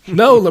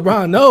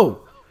 LeBron,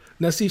 no.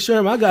 Now, see,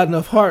 Sherm, I got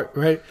enough heart,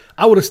 right?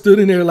 I would have stood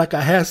in there like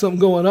I had something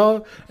going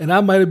on, and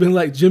I might have been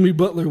like Jimmy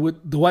Butler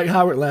with Dwight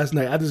Howard last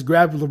night. I just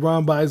grabbed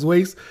LeBron by his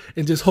waist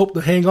and just hoped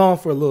to hang on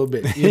for a little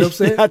bit. You know what I'm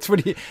saying? That's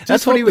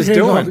what he was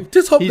doing.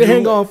 Just hope to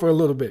hang on for a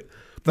little bit.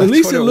 But at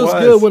least it looks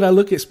good when I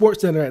look at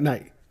SportsCenter at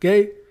night,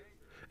 okay?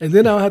 And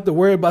then I don't have to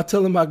worry about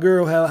telling my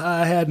girl how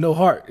I had no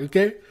heart,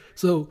 okay?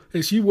 So,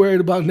 and she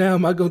worried about now,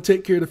 am I going to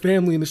take care of the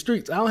family in the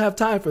streets? I don't have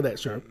time for that,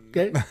 Sherm,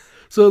 okay?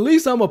 So at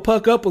least I'm going to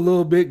puck up a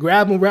little bit,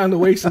 grab him around the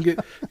waist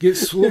and get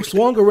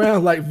swung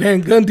around like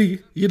Van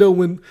Gundy,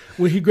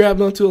 when he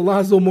grabbed onto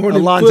Alonzo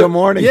Mourning.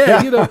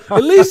 Yeah,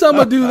 at least I'm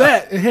going to do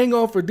that and hang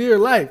on for dear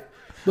life.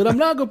 But I'm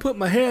not going to put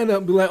my hand up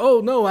and be like,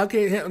 oh, no, I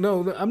can't.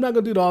 No, I'm not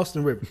going to do the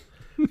Austin Rivers,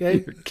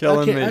 okay? You're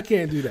killing me. I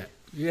can't do that.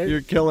 Okay?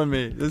 You're killing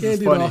me. This can't is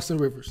do funny. The Austin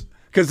Rivers.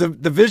 Because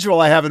the visual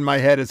I have in my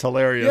head is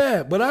hilarious.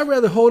 Yeah, but I'd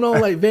rather hold on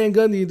like Van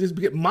Gundy and just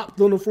get mopped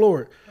on the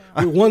floor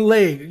with one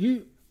leg.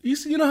 You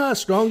see, how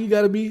strong you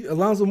got to be?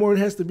 Alonzo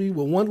Mourning has to be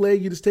with one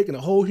leg. You're just taking a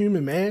whole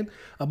human man,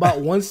 about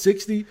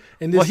 160.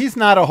 And well, he's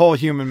not a whole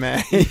human man.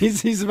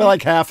 He's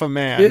like half a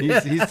man. Yeah.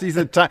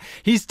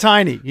 He's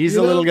tiny. He's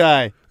a little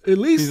guy. At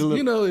least at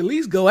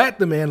least go at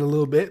the man a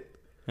little bit.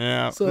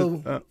 Yeah.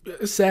 So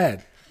it's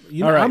sad.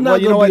 All right. I'm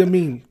not going to be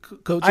a meme,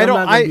 Coach. I'm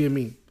not going to be a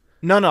meme.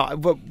 No.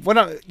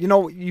 But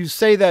you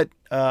say that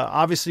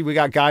obviously we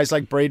got guys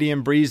like Brady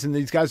and Breeze and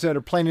these guys that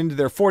are playing into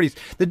their 40s.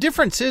 The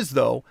difference is,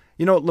 though,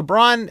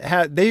 LeBron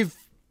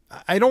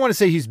I don't want to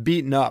say he's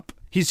beaten up.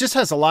 He just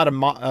has a lot of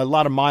miles, a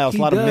lot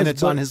of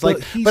minutes on his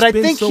leg. But I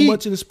think so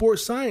much in the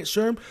sports science,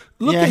 Sherm.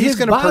 Look at his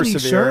body,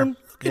 Sherm.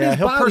 Look at his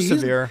he'll body.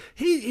 persevere.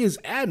 He is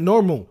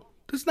abnormal.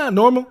 It's not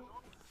normal.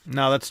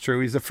 No, that's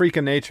true. He's a freak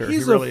of nature.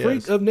 He's he really a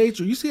freak of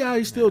nature. You see how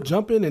he's still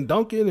jumping and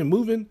dunking and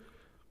moving?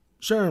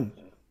 Sherm,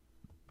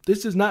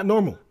 this is not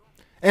normal.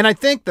 And I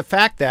think the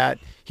fact that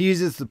he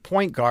uses the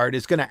point guard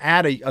is going to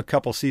add a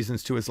couple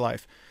seasons to his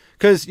life.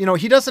 Because,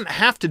 he doesn't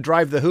have to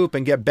drive the hoop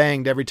and get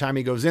banged every time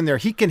he goes in there.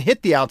 He can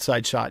hit the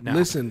outside shot now.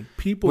 Listen,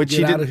 people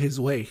get out of his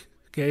way,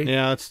 okay?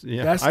 Yeah, that's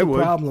the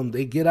problem.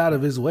 They get out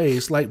of his way.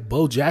 It's like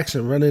Bo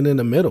Jackson running in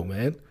the middle,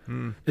 man.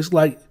 It's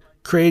like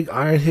Craig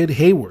Ironhead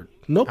Hayward.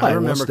 Nobody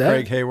wants that. I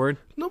remember Craig Hayward.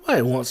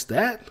 Nobody wants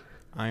that.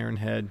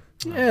 Ironhead.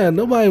 Yeah,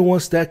 nobody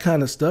wants that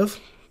kind of stuff.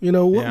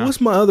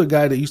 What's my other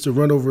guy that used to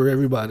run over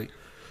everybody?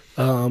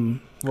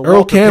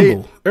 Earl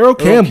Campbell. Earl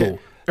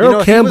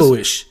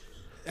Campbell-ish.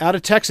 Out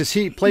of Texas.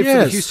 He played for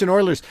the Houston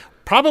Oilers.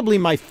 Probably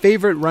my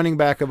favorite running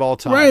back of all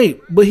time.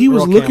 Right, but he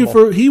was looking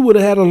for – he would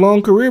have had a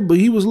long career, but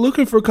he was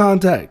looking for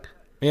contact.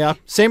 Yeah,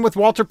 same with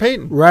Walter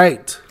Payton.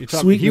 Right.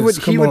 He would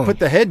put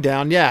the head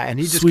down, and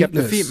he just kept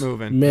the feet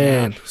moving.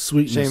 Man,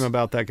 sweetness. Shame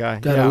about that guy.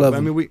 Gotta love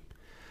him.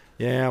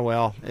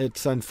 Well,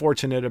 it's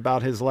unfortunate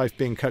about his life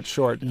being cut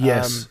short.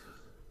 Yes.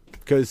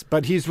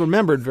 But he's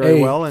remembered very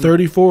well. And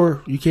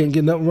 34, you can't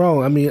get nothing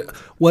wrong. I mean,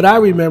 what I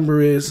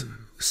remember is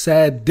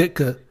Sad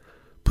Ditka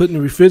putting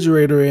the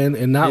refrigerator in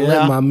and not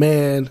letting my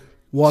man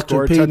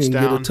Walter Payton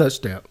get a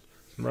touchdown.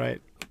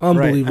 Right.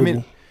 Unbelievable. Right. I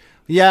mean,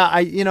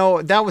 Yeah,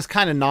 that was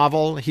kind of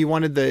novel. He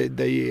wanted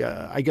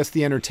the I guess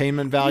the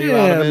entertainment value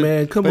out of it. Yeah,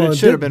 man, come but on, it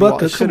should have Dick been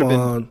Bucker, come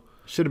on.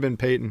 Should have been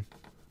Peyton.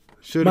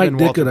 Should have Mike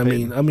been Dicker, Walter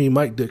Payton. I mean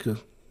Mike Dicker.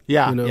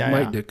 Yeah,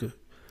 Mike Dicker.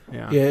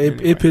 Yeah,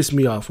 It pissed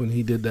me off when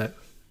he did that.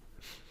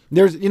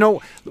 There's,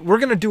 we're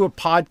going to do a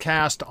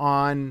podcast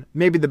on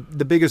maybe the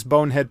biggest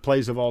bonehead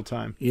plays of all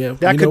time. Yeah,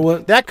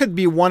 that could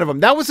be one of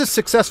them. That was a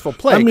successful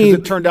play because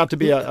it turned out to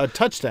be a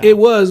touchdown. It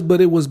was, but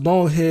it was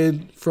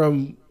bonehead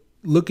from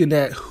looking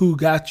at who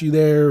got you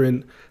there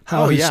and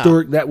how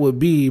historic that would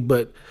be.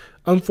 But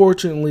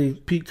unfortunately,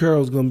 Pete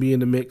Carroll's going to be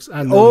in the mix.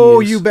 I know. Oh,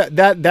 you bet.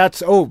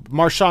 That's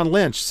Marshawn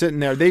Lynch sitting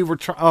there. They were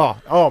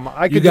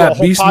I could do a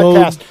whole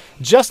podcast mode.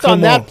 Just on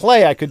that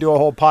play. I could do a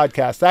whole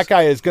podcast. That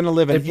guy is going to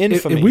live in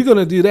infamy. If we're going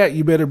to do that,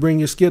 you better bring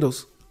your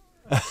Skittles.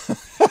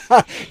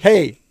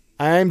 Hey,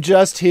 I'm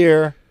just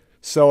here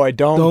so I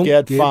don't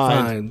get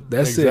fined.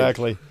 That's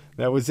exactly.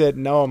 That was it.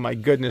 No, my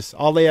goodness.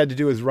 All they had to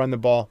do was run the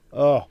ball.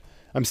 Oh,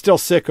 I'm still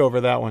sick over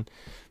that one.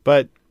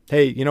 But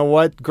hey, you know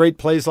what? Great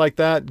plays like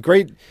that.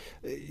 Great.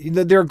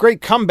 There are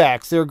great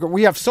comebacks.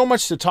 We have so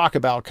much to talk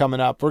about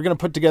coming up. We're going to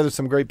put together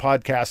some great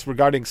podcasts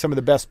regarding some of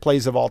the best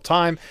plays of all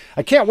time.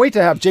 I can't wait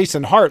to have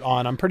Jason Hart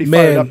on. I'm pretty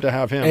fired up to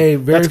have him. Hey,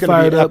 very That's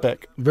fired up.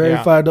 Epic.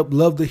 Very fired up.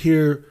 Love to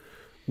hear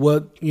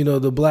what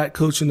the Black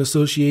Coaching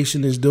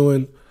Association is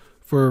doing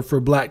for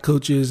Black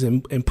coaches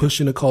and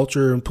pushing the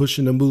culture and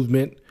pushing the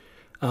movement.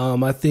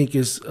 I think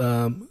is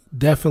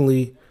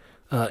definitely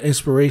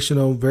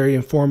inspirational, very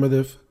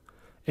informative,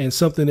 and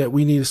something that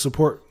we need to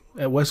support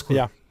at Westcliff.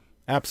 Yeah,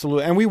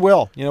 absolutely. And we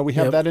will. We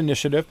have that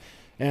initiative,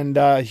 and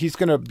he's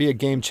going to be a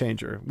game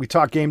changer. We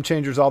talk game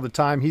changers all the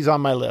time. He's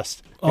on my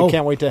list. I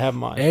can't wait to have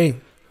him on. Hey,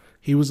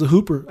 he was a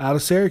hooper out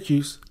of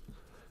Syracuse.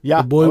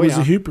 Yeah. The boy was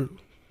a hooper.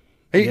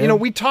 Hey,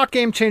 we talk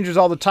game changers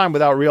all the time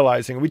without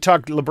realizing. We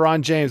talk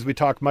LeBron James. We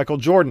talk Michael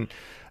Jordan.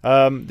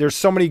 There's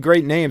so many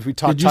great names. We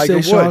talk Tiger Woods. Did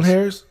you say Sean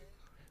Harris?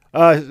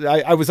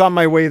 I was on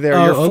my way there.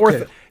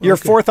 Oh, you're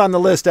fourth on the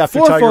list after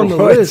fourth Tiger on the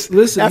Woods. List.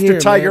 Listen after here,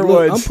 Tiger man.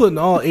 Woods. Look, I'm putting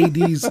all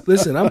ADs.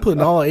 Listen, I'm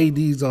putting all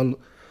ADs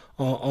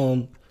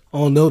on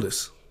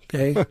notice.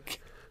 Okay?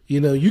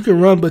 You can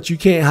run, but you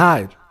can't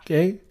hide.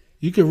 Okay?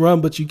 You can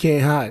run, but you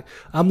can't hide.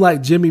 I'm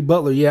like Jimmy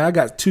Butler. Yeah, I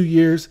got 2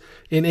 years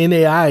in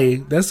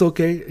NAIA. That's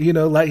okay.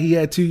 Like he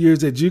had 2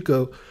 years at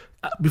JUCO.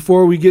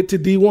 Before we get to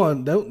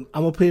D1, I'm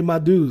gonna pay my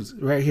dues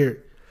right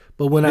here.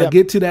 But when I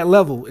get to that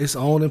level, it's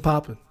on and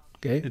popping.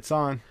 Okay? It's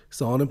on.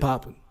 It's on and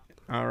popping.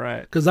 All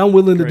right. Because I'm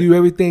willing to do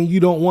everything you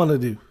don't want to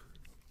do.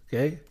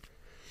 Okay?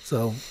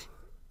 So,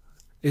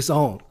 it's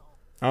on.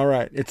 All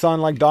right. It's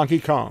on like Donkey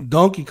Kong.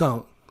 Donkey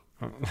Kong.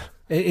 And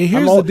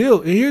here's the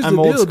deal. And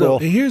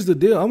here's the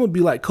deal. I'm going to be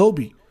like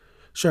Kobe.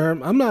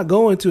 Sherm, I'm not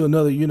going to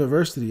another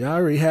university. I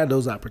already had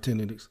those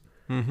opportunities.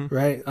 Mm-hmm.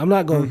 Right? I'm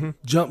not going to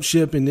jump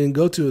ship and then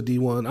go to a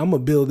D1. I'm going to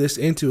build this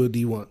into a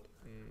D1.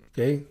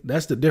 Okay?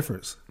 That's the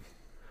difference.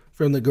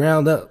 From the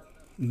ground up.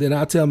 Then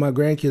I'll tell my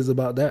grandkids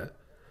about that.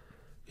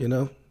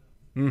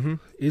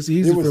 It's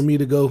easy for me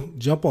to go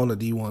jump on a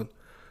D1.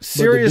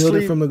 Seriously, but to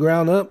build it from the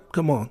ground up,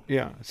 come on.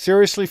 Yeah,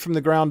 seriously, from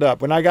the ground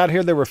up. When I got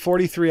here, there were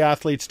 43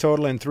 athletes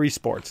total in 3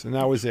 sports, and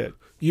that was it.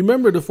 You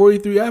remember the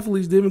 43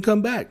 athletes didn't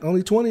come back.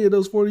 Only 20 of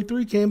those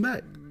 43 came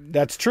back.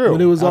 That's true.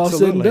 When it was all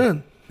said and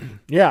done.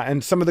 Yeah,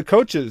 and some of the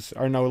coaches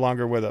are no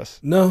longer with us.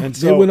 No, and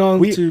they went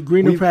on to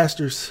greener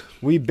pastures.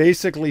 We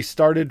basically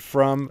started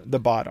from the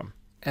bottom.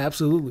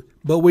 Absolutely.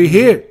 But we're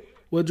here.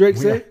 What Drake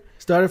say?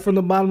 Started from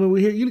the bottom and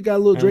we're here. You got a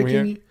little Drake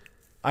in you?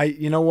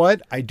 You know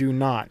what? I do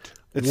not.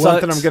 It's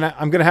something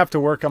I'm gonna have to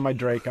work on my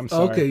Drake. I'm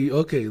sorry.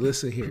 Okay.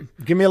 Listen here.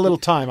 Give me a little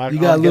time. You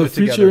got a little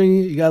future in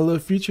you. You got a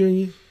little future in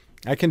you.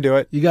 I can do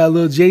it. You got a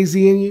little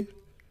Jay-Z in you.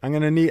 I'm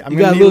gonna need. You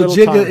got a little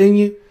Jigga in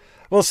you.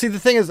 Well, see, the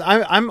thing is,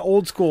 I'm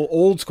old school.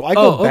 I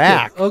go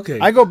back. Okay.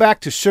 I go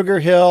back to Sugar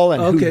Hill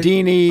and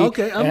Houdini.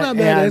 Okay, I'm not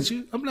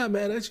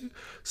mad at you.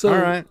 So,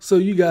 all right. So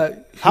you got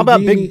Houdini. How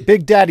about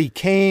Big Daddy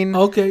Kane?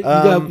 Okay,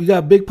 you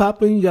got Big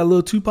Papa in you. You got a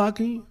little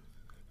Tupac in you.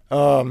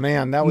 Oh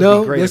man, that would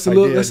be great. That's a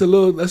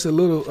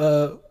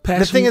little passion.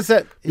 The thing is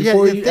that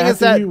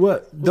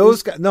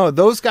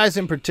those guys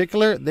in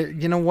particular,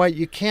 you know what?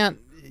 You can't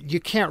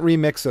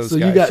remix those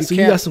guys.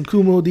 You got some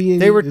Kool Moe Dee in you.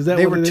 They were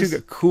too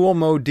good. Kool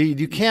Moe Dee.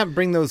 You can't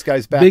bring those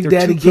guys back. Big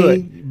Daddy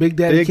Kane. Big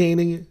Daddy Kane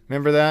in you.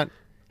 Remember that?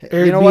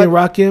 Eric B. and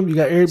Rakim. You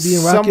got Eric B.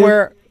 and Rakim.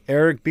 Somewhere,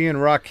 Eric B. and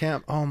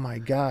Rakim. Oh my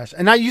gosh!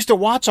 And I used to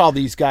watch all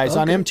these guys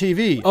on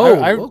MTV.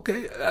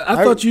 Okay.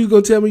 I thought you were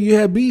gonna tell me you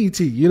had BET.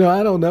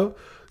 I don't know.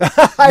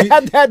 I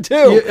had that too.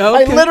 Yeah,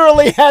 okay. I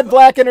literally had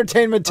Black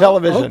Entertainment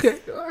Television. Okay,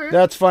 all right.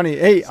 That's funny.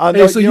 Hey,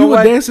 so you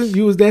were dancing?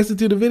 You was dancing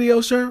to the video,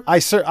 sure? I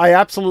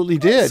absolutely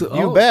did.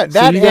 You bet.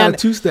 So you got a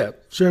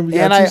 2-step. Sure, you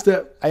got a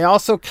 2-step. I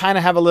also kind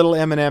of have a little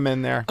Eminem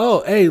in there.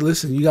 Oh, hey,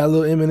 listen, you got a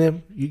little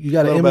Eminem. You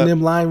got an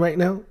Eminem line right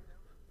now.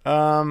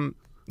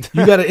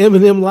 You got an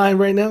Eminem line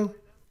right now.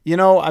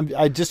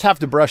 I just have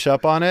to brush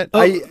up on it.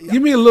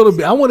 Give me a little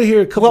bit. I want to hear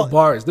a couple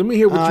bars. Let me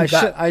hear what you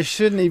got. I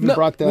shouldn't even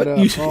brought that up.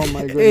 Oh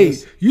my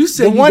goodness! Hey, you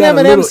said the you one got a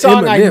Eminem little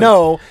song I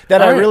know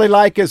that I really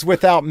like is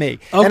 "Without Me."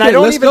 Okay, and I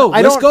don't let's even.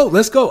 go.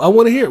 Let's go. I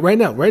want to hear it right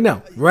now.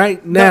 No,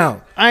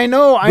 I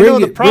know.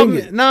 Bring The it, problem.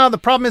 bring it. No, the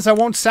problem is I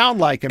won't sound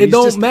like him. It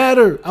don't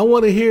matter. I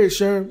want to hear it,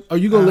 Sherm. Are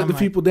you gonna let the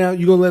people down?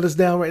 You gonna let us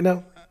down right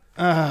now?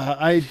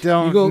 I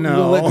don't know. You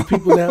gonna let the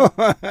people down?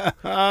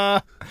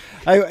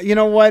 You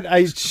know what?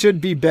 I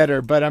should be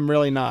better, but I'm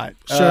really not.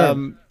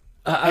 Sure.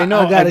 I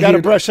know. I got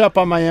to brush up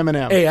on my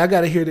Eminem. Hey, I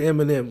got to hear the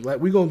Eminem.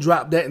 Like, we're going to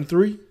drop that in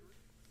 3.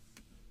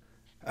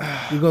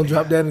 We're going to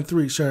drop that in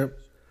 3, Sherm.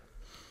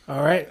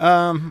 All right?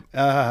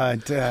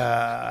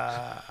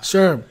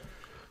 Sherm.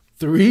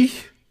 3,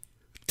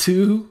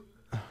 2,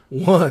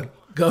 1.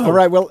 Go. All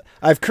right, well,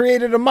 I've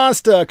created a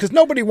monster because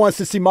nobody wants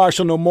to see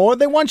Marshall no more.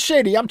 They want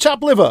shady. I'm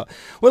chopped liver.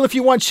 Well, if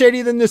you want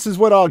shady, then this is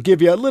what I'll give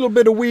you. A little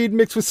bit of weed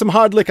mixed with some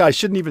hard liquor. I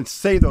shouldn't even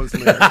say those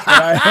lyrics.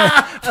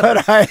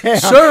 but I am.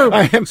 Sure.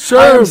 I'm so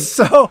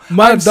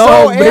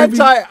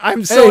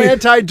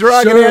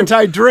anti-drug and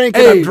anti-drink,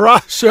 and I'm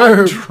dropping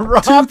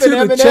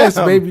to the chest,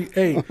 Eminem. baby.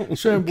 Hey,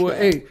 Sherm, boy,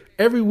 hey.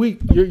 Every week,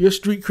 your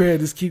street cred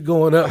just keep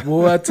going up,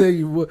 boy. I tell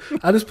you, boy,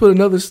 I just put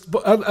another.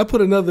 I put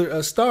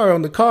another star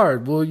on the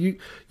card, boy.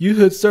 You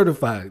hood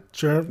certified,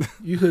 Sherm.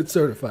 You hood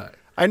certified.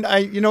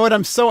 You know what?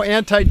 I'm so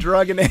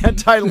anti-drug and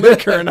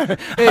anti-liquor, and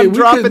I'm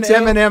dropping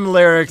Eminem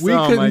lyrics. We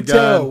couldn't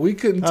tell. We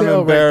couldn't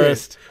tell.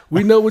 Embarrassed. Right there.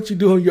 We know what you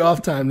do on your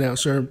off time now,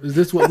 Sherm. Is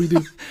this what we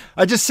do?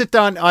 I just sit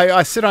down.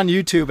 I sit on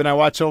YouTube and I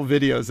watch old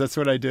videos. That's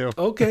what I do.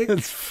 Okay,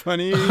 it's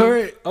funny. All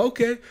right.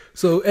 Okay.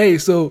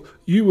 So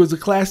you was a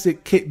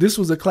classic. This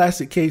was a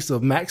classic case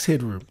of Max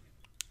Headroom.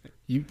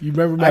 You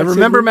remember Max? I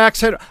remember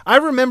Max Headroom. I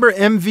remember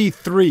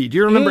MV3. Do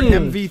you remember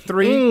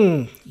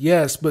MV3?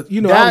 Yes, but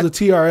I was a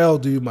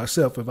TRL dude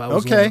myself. If I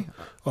was okay,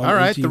 on all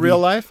right, MTV. the real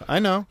life. I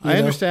know. I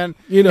understand.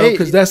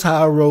 Because that's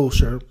how I roll,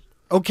 Sherm.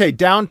 Okay,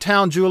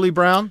 Downtown Julie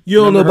Brown. You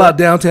don't know about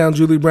Downtown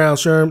Julie Brown,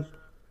 Sherm.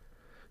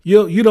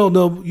 You don't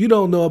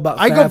know about.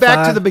 I go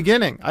back to the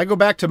beginning. I go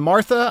back to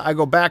Martha. I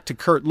go back to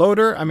Kurt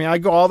Loder. I mean, I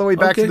go all the way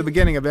back to the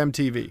beginning of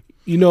MTV.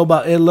 You know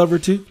about Ed Lover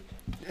too?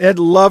 Ed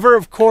Lover,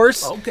 of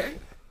course. Okay.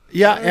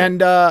 Yeah,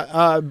 and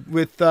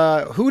with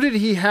who did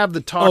he have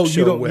the talk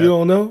show with? You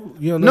don't know?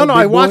 No,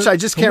 I watched. I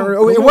just can't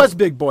remember. It was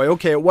Big Boy.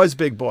 Okay, it was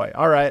Big Boy.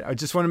 All right, I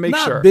just want to make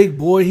sure. Not Big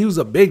Boy. He was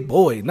a big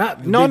boy,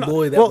 not the big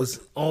boy that was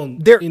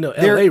on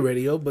L.A.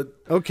 radio. But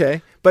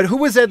okay, but who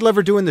was Ed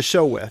Lover doing the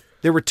show with?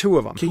 There were 2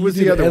 of them. Who was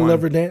the other one? Ed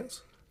Lover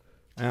dance?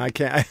 I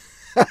can't.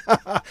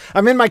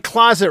 I'm in my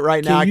closet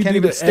right now. I can't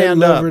even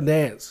stand Ed up. Lover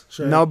dance?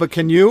 Sure. No, but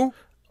can you?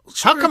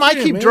 How come I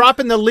keep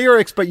dropping the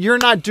lyrics, but you're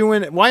not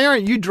doing it? Why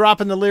aren't you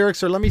dropping the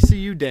lyrics? Or let me see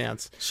you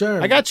dance.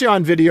 Sure. I got you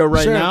on video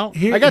right now.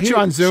 I got you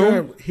on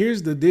Zoom. Sure.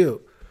 Here's the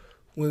deal: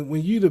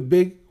 when you the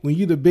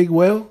big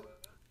whale,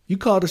 you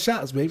call the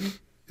shots, baby.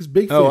 It's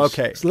big fish. Oh,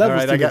 okay. It's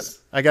levels to this.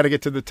 I got to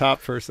get to the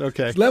top first.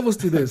 Okay. It's levels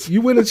to this. You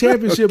win a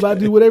championship, I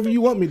do whatever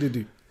you want me to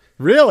do.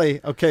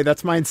 Really? Okay,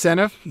 that's my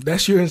incentive.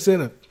 That's your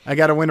incentive. I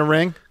got to win a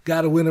ring.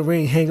 Got to win a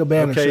ring. Hang a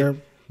banner, sir.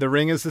 The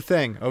ring is the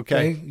thing.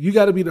 Okay. You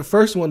got to be the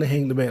first one to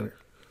hang the banner.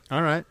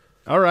 All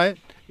right.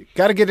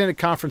 Got to get into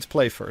conference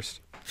play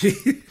first.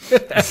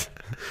 That's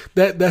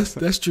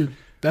true.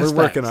 We're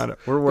working on it.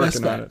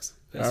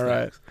 All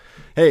right.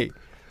 Hey,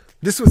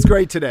 this was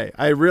great today.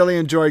 I really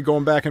enjoyed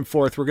going back and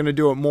forth. We're going to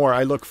do it more.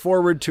 I look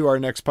forward to our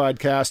next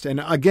podcast.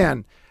 And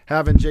again,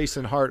 having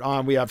Jason Hart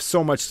on, we have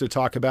so much to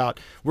talk about.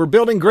 We're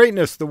building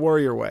greatness the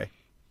Warrior way.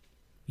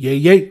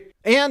 Yay.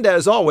 And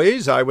as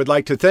always, I would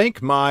like to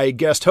thank my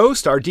guest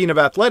host, our Dean of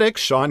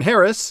Athletics, Sean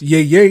Harris.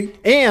 Yay.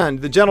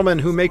 And the gentleman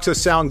who makes us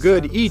sound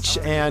good each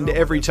and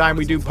every time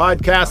we do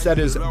podcasts, that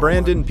is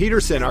Brandon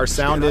Peterson, our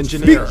sound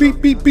engineer.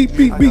 Beep.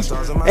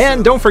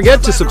 And don't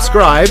forget to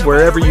subscribe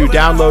wherever you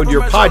download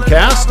your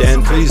podcast,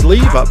 and please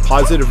leave a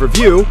positive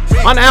review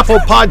on Apple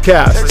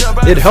Podcasts.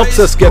 It helps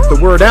us get the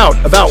word out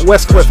about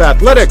Westcliff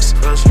Athletics,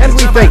 and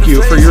we thank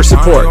you for your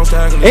support.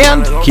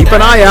 And keep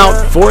an eye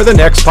out for the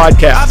next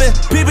podcast.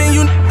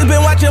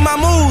 Been watching my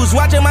moves,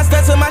 watching my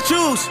stats and my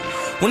shoes.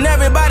 When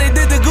everybody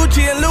did the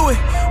Gucci and Louis,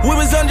 we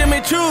was on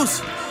Jimmy Choos.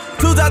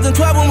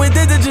 2012 when we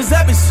did the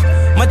Giuseppe's,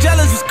 my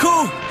jealous was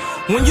cool.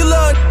 When you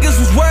little niggas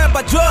was worried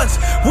about drugs,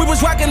 we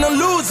was rocking them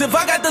lose. If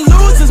I got the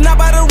lose, it's not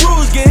by the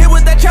rules. Get hit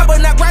with that chopper,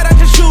 knock right out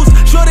your shoes.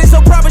 Shorty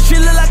so proper, she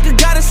look like a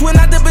goddess. When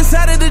I dip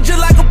inside of it, just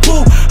like a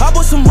pool. I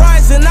bought some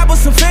rides and I bought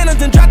some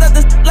phantoms, and dropped out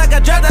the like I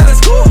dropped out of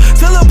school.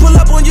 Still a pull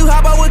up when you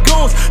hop out with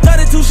goons.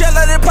 32 shell,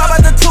 let it pop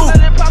out the two.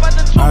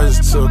 I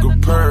just took a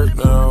perk,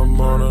 now I'm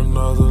on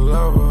another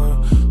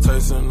level.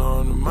 Tasting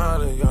on the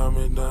molly, got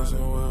me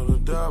dancing with the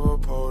devil.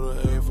 Pull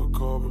the A for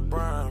Kobe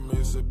Bryant,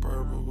 mix it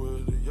purple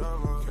with the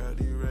yellow.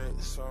 Caddy red,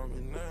 it's on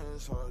me now,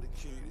 it's hard to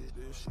keep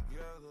this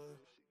together.